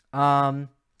 How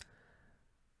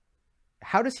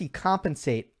does he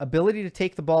compensate? Ability to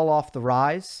take the ball off the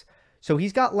rise. So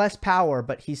he's got less power,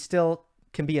 but he still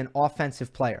can be an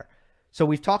offensive player. So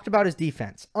we've talked about his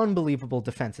defense. Unbelievable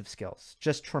defensive skills.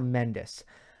 Just tremendous.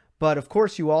 But of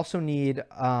course, you also need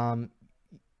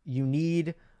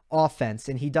offense,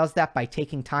 and he does that by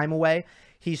taking time away.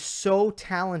 He's so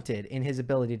talented in his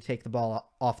ability to take the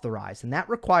ball off the rise, and that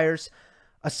requires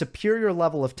a superior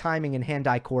level of timing and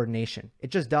hand-eye coordination.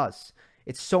 It just does.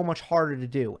 It's so much harder to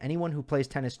do. Anyone who plays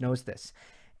tennis knows this.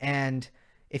 And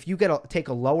if you take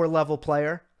a lower level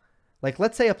player, like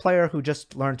let's say a player who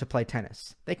just learned to play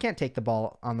tennis, they can't take the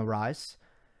ball on the rise.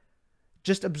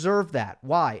 Just observe that.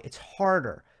 Why? It's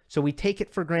harder. So we take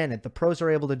it for granted. The pros are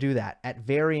able to do that at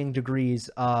varying degrees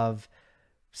of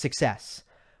success.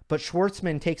 But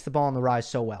Schwartzman takes the ball on the rise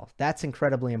so well. That's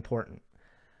incredibly important.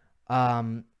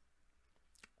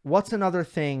 What's another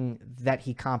thing that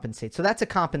he compensates? So that's a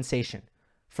compensation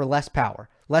for less power.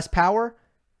 Less power,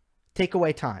 take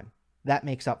away time. That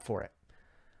makes up for it.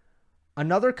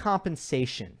 Another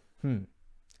compensation. The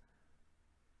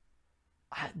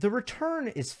return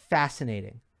is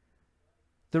fascinating.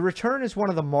 The return is one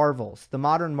of the marvels, the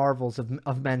modern marvels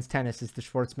of men's tennis is the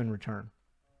Schwartzman return.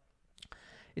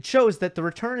 It shows that the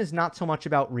return is not so much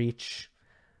about reach.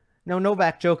 No,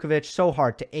 Novak Djokovic, so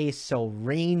hard to ace, so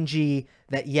rangy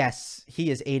that, yes, he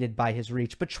is aided by his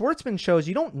reach. But Schwartzman shows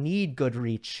you don't need good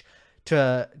reach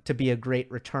to be a great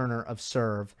returner of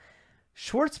serve.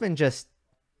 Schwartzman just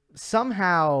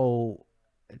somehow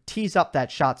tees up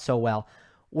that shot so well.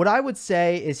 What I would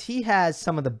say is he has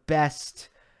some of the best...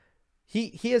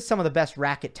 He has some of the best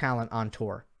racket talent on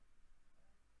tour.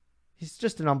 He's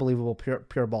just an unbelievable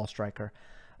pure ball striker.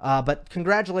 But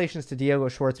congratulations to Diego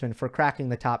Schwartzman for cracking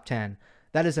the top 10.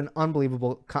 That is an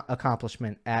unbelievable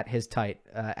accomplishment at his height,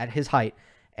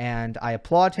 and I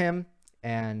applaud him.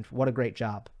 And what a great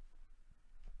job.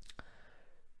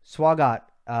 Swagat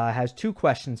has two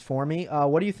questions for me.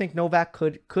 What do you think Novak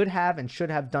could have and should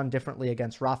have done differently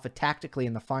against Rafa tactically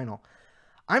in the final?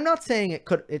 I'm not saying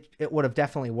it would have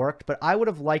definitely worked, but I would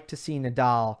have liked to see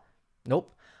Nadal.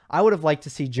 Nope. I would have liked to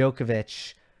see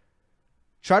Djokovic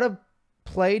try to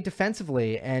play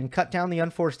defensively and cut down the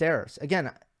unforced errors.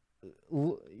 Again,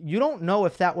 you don't know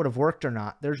if that would have worked or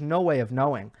not. There's no way of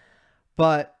knowing.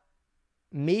 But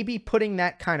maybe putting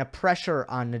that kind of pressure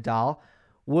on Nadal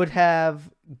would have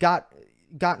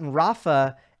gotten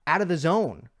Rafa out of the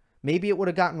zone. Maybe it would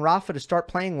have gotten Rafa to start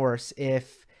playing worse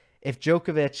if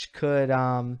Djokovic could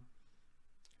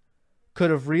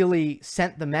have really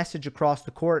sent the message across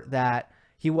the court that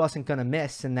he wasn't going to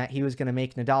miss and that he was going to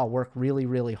make Nadal work really,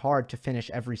 really hard to finish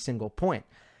every single point.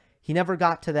 He never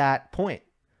got to that point.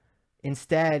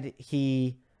 Instead,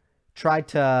 he tried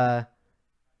to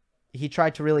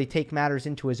really take matters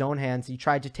into his own hands. He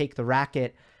tried to take the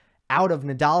racket out of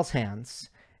Nadal's hands.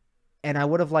 And I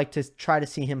would have liked to try to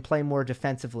see him play more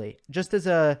defensively, just as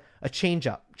a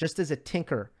change-up, just as a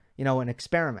tinker, an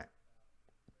experiment.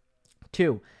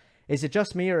 2, is it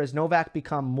just me or has Novak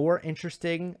become more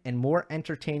interesting and more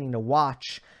entertaining to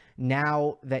watch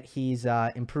now that he's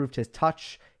improved his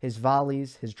touch, his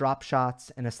volleys, his drop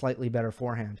shots, and a slightly better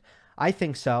forehand? I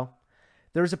think so.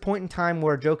 There was a point in time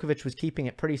where Djokovic was keeping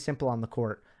it pretty simple on the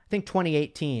court. I think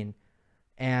 2018.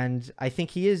 And I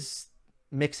think he is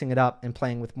mixing it up and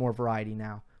playing with more variety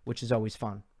now, which is always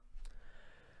fun.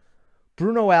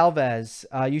 Bruno Alves,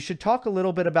 you should talk a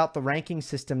little bit about the ranking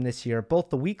system this year, both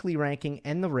the weekly ranking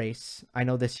and the race. I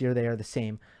know this year they are the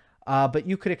same, but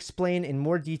you could explain in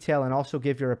more detail and also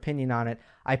give your opinion on it.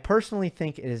 I personally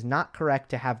think it is not correct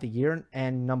to have the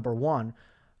year-end number 1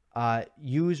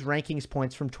 use rankings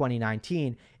points from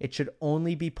 2019. It should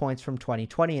only be points from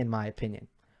 2020, in my opinion.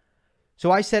 So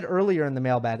I said earlier in the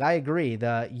mailbag, I agree.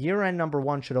 The year-end number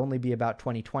 1 should only be about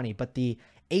 2020, but the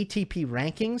ATP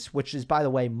rankings, which is, by the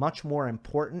way, much more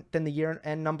important than the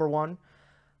year-end number 1,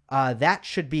 that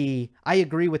should be, I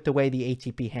agree with the way the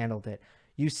ATP handled it.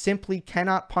 You simply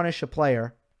cannot punish a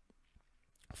player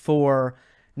for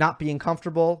not being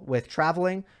comfortable with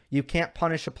traveling. You can't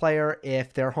punish a player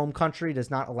if their home country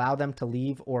does not allow them to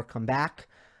leave or come back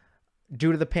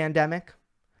due to the pandemic.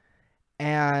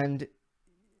 And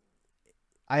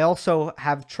I also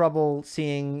have trouble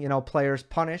seeing, players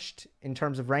punished in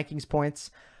terms of rankings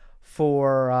points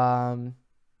for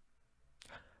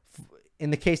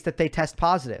in the case that they test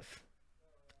positive.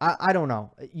 I don't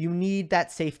know. You need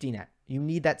that safety net.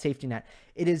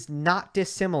 It is not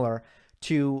dissimilar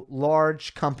to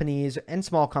large companies and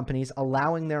small companies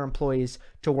allowing their employees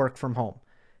to work from home.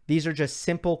 These are just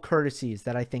simple courtesies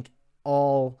that I think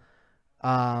all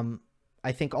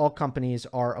companies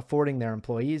are affording their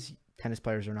employees. Tennis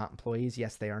players are not employees.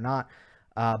 Yes, they are not.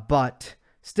 But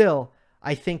still,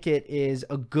 I think it is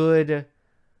a good,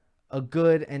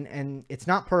 and it's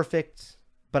not perfect,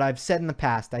 but I've said in the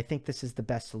past, I think this is the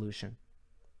best solution.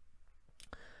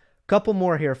 Couple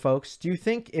more here, folks. Do you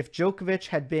think if Djokovic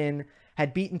had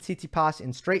beaten Tsitsipas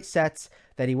in straight sets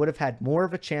that he would have had more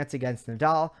of a chance against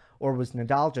Nadal, or was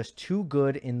Nadal just too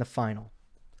good in the final?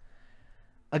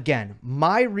 Again,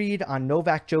 my read on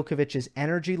Novak Djokovic's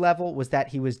energy level was that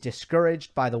he was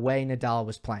discouraged by the way Nadal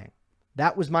was playing.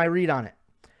 That was my read on it.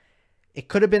 It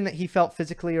could have been that he felt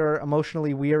physically or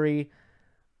emotionally weary.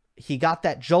 He got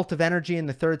that jolt of energy in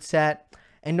the third set,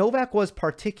 and Novak was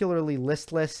particularly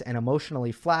listless and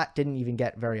emotionally flat, didn't even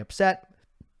get very upset.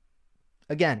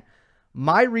 Again,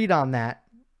 my read on that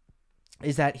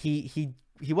is that he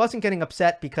wasn't getting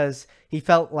upset because he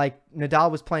felt like Nadal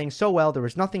was playing so well, there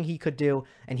was nothing he could do,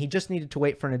 and he just needed to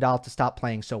wait for Nadal to stop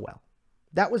playing so well.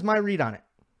 That was my read on it.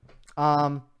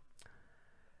 I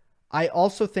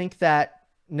also think that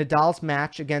Nadal's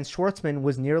match against Schwartzman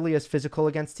was nearly as physical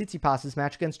against Tsitsipas's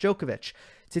match against Djokovic.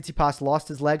 Tsitsipas lost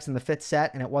his legs in the fifth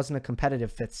set, and it wasn't a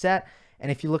competitive fifth set.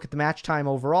 And if you look at the match time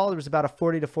overall, there was about a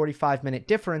 40 to 45 minute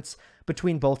difference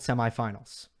between both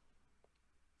semifinals.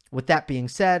 With that being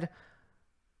said,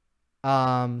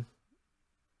 if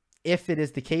it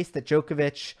is the case that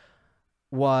Djokovic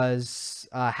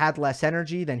had less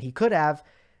energy than he could have,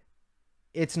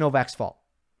 it's Novak's fault.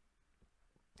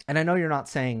 And I know you're not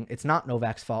saying it's not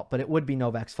Novak's fault, but it would be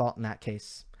Novak's fault in that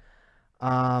case.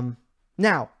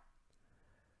 Now,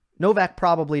 Novak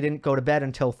probably didn't go to bed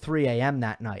until 3 a.m.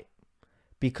 that night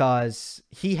because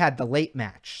he had the late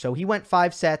match. So he went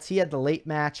 5 sets. He had the late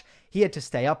match. He had to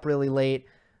stay up really late.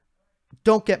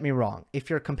 Don't get me wrong.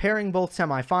 If you're comparing both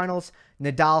semifinals,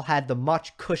 Nadal had the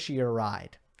much cushier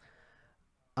ride.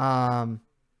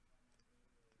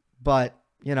 But,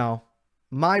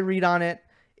 my read on it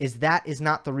is that is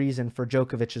not the reason for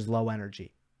Djokovic's low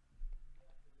energy.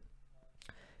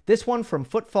 This one from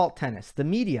Footfault Tennis. The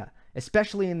media,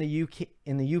 especially in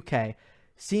the UK,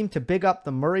 seem to big up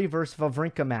the Murray versus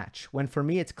Wawrinka match, when for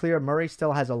me it's clear Murray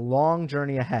still has a long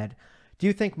journey ahead. Do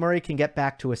you think Murray can get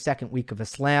back to a second week of a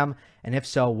slam? And if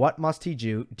so, what must he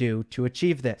do to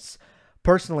achieve this?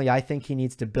 Personally, I think he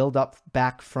needs to build up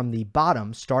back from the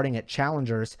bottom, starting at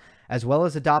challengers, as well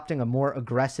as adopting a more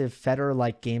aggressive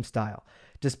Federer-like game style.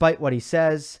 Despite what he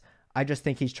says, I just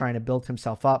think he's trying to build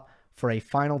himself up for a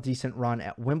final decent run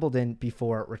at Wimbledon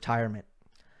before retirement.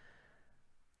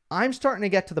 I'm starting to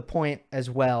get to the point as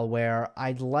well where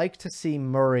I'd like to see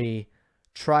Murray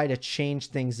try to change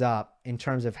things up in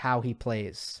terms of how he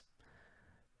plays.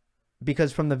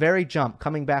 Because from the very jump,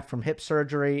 coming back from hip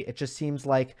surgery, it just seems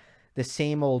like the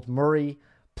same old Murray,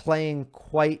 playing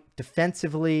quite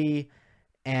defensively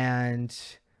and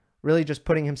really just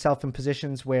putting himself in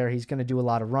positions where he's going to do a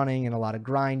lot of running and a lot of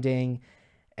grinding.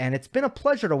 And it's been a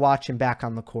pleasure to watch him back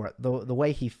on the court. The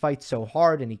way he fights so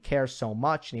hard and he cares so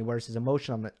much and he wears his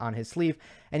emotion on his sleeve.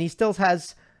 And he still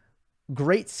has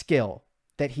great skill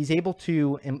that he's able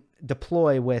to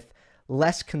deploy with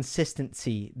less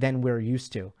consistency than we're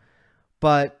used to.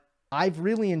 But I've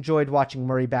really enjoyed watching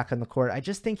Murray back on the court. I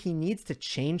just think he needs to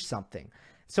change something.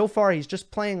 So far, he's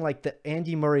just playing like the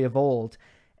Andy Murray of old.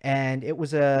 And it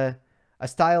was a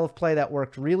style of play that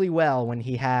worked really well when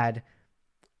he had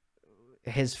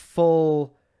his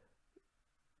full,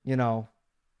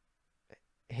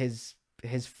 his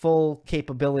full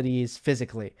capabilities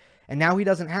physically. And now he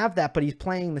doesn't have that, but he's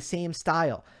playing the same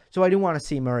style. So I do want to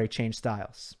see Murray change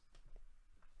styles.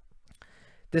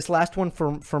 This last one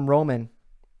from Roman,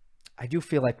 I do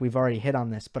feel like we've already hit on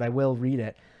this, but I will read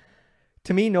it.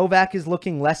 To me, Novak is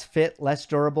looking less fit, less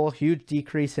durable, huge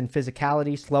decrease in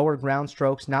physicality, slower ground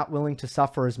strokes, not willing to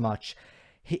suffer as much.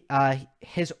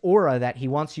 His aura that he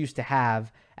once used to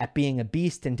have at being a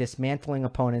beast and dismantling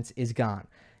opponents is gone.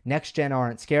 Next gen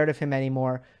aren't scared of him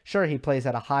anymore. Sure, he plays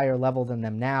at a higher level than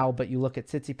them now, but you look at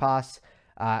Tsitsipas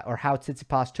or how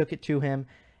Tsitsipas took it to him,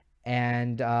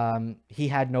 and he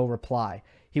had no reply.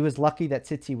 He was lucky that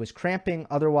Tsitsi was cramping.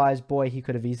 Otherwise, boy, he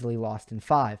could have easily lost in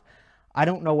 5. I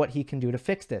don't know what he can do to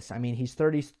fix this. I mean, he's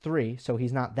 33, so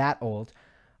he's not that old.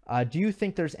 Do you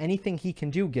think there's anything he can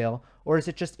do, Gil, or is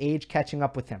it just age catching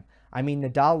up with him? I mean,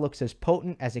 Nadal looks as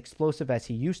potent, as explosive as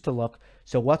he used to look,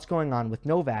 so what's going on with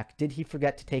Novak? Did he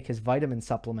forget to take his vitamin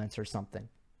supplements or something?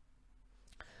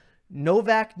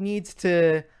 Novak needs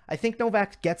to... I think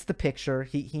Novak gets the picture.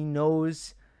 He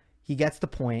knows, he gets the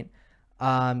point.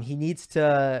 He needs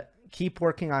to keep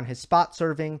working on his spot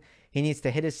serving. He needs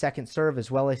to hit his second serve as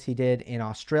well as he did in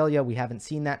Australia. We haven't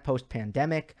seen that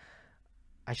post-pandemic.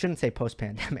 I shouldn't say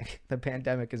post-pandemic. The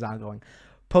pandemic is ongoing.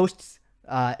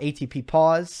 Post-ATP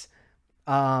pause.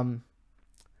 And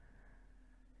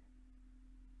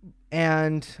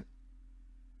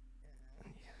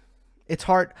it's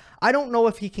hard. I don't know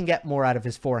if he can get more out of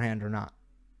his forehand or not.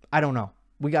 I don't know.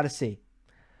 We got to see.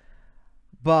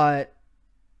 But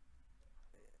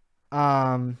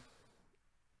I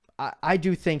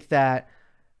do think that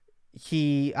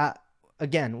he,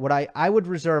 again, what I would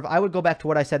reserve, I would go back to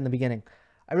what I said in the beginning.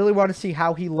 I really want to see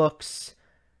how he looks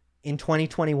in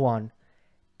 2021.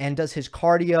 And does his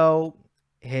cardio,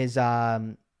 his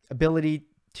ability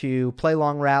to play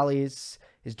long rallies,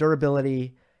 his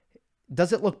durability,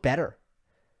 does it look better?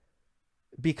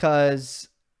 Because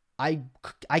I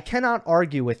cannot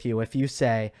argue with you if you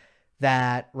say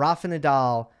that Rafa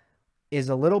Nadal is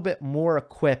a little bit more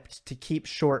equipped to keep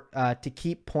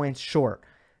points short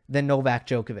than Novak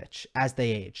Djokovic as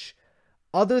they age.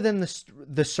 Other than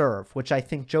the serve, which I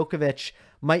think Djokovic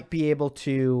might be able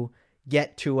to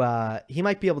get to, he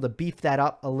might be able to beef that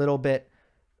up a little bit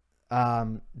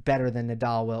better than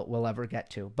Nadal will ever get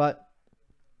to. But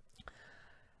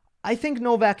I think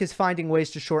Novak is finding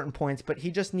ways to shorten points, but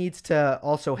he just needs to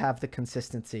also have the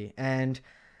consistency. And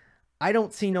I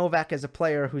don't see Novak as a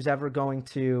player who's ever going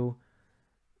to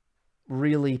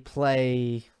really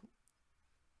play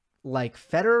like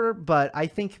Federer, but I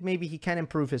think maybe he can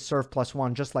improve his serve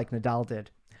 +1 just like Nadal did.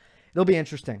 It'll be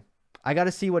interesting. I got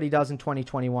to see what he does in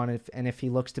 2021 if he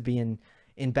looks to be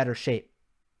in better shape.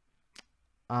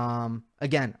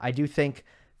 Again, I do think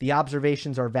the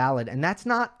observations are valid, and that's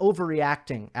not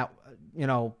overreacting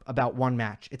about one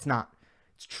match. It's not.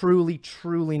 It's truly,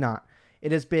 truly not.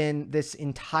 It has been this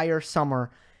entire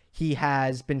summer. He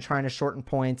has been trying to shorten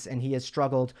points, and he has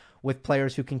struggled with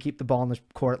players who can keep the ball in the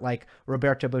court, like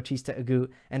Roberto Bautista Agut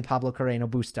and Pablo Carreño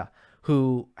Busta,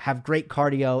 who have great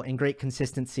cardio and great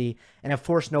consistency and have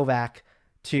forced Novak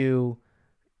to,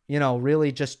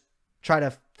 really just try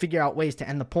to figure out ways to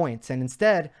end the points. And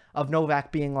instead of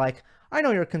Novak being like, I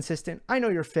know you're consistent, I know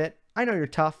you're fit, I know you're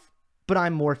tough, but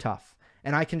I'm more tough.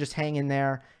 And I can just hang in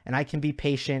there, and I can be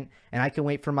patient, and I can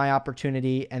wait for my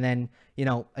opportunity, and then,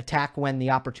 attack when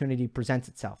the opportunity presents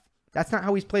itself. That's not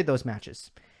how he's played those matches.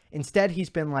 Instead, he's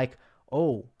been like,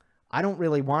 oh, I don't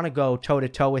really want to go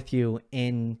toe-to-toe with you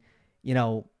in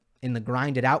the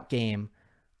grinded out game.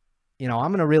 I'm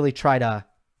going to really try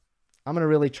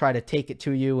to take it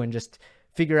to you and just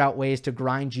figure out ways to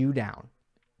grind you down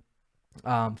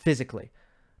physically.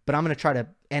 But I'm going to try to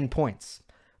end points.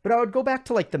 But I would go back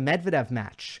to the Medvedev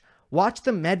match. Watch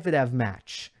the Medvedev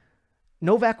match.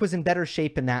 Novak was in better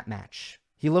shape in that match.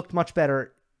 He looked much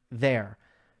better there.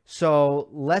 So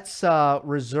let's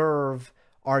reserve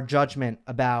our judgment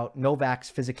about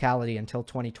Novak's physicality until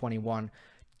 2021,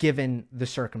 given the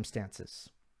circumstances.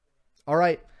 All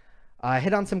right.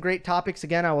 Hit on some great topics.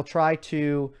 Again, I will try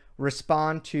to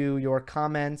respond to your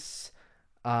comments.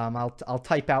 I'll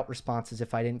type out responses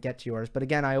if I didn't get to yours. But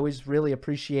again, I always really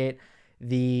appreciate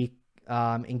the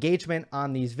engagement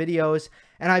on these videos,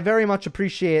 and I very much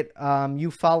appreciate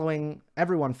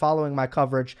everyone following my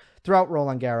coverage throughout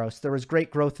Roland Garros. There was great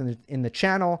growth in the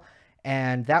channel,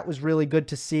 and that was really good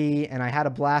to see, and I had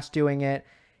a blast doing it.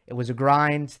 It was a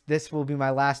grind. This will be my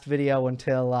last video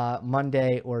until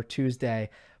Monday or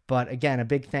Tuesday, but again, a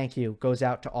big thank you goes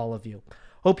out to all of you.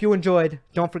 Hope you enjoyed.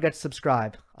 Don't forget to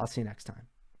subscribe. I'll see you next time.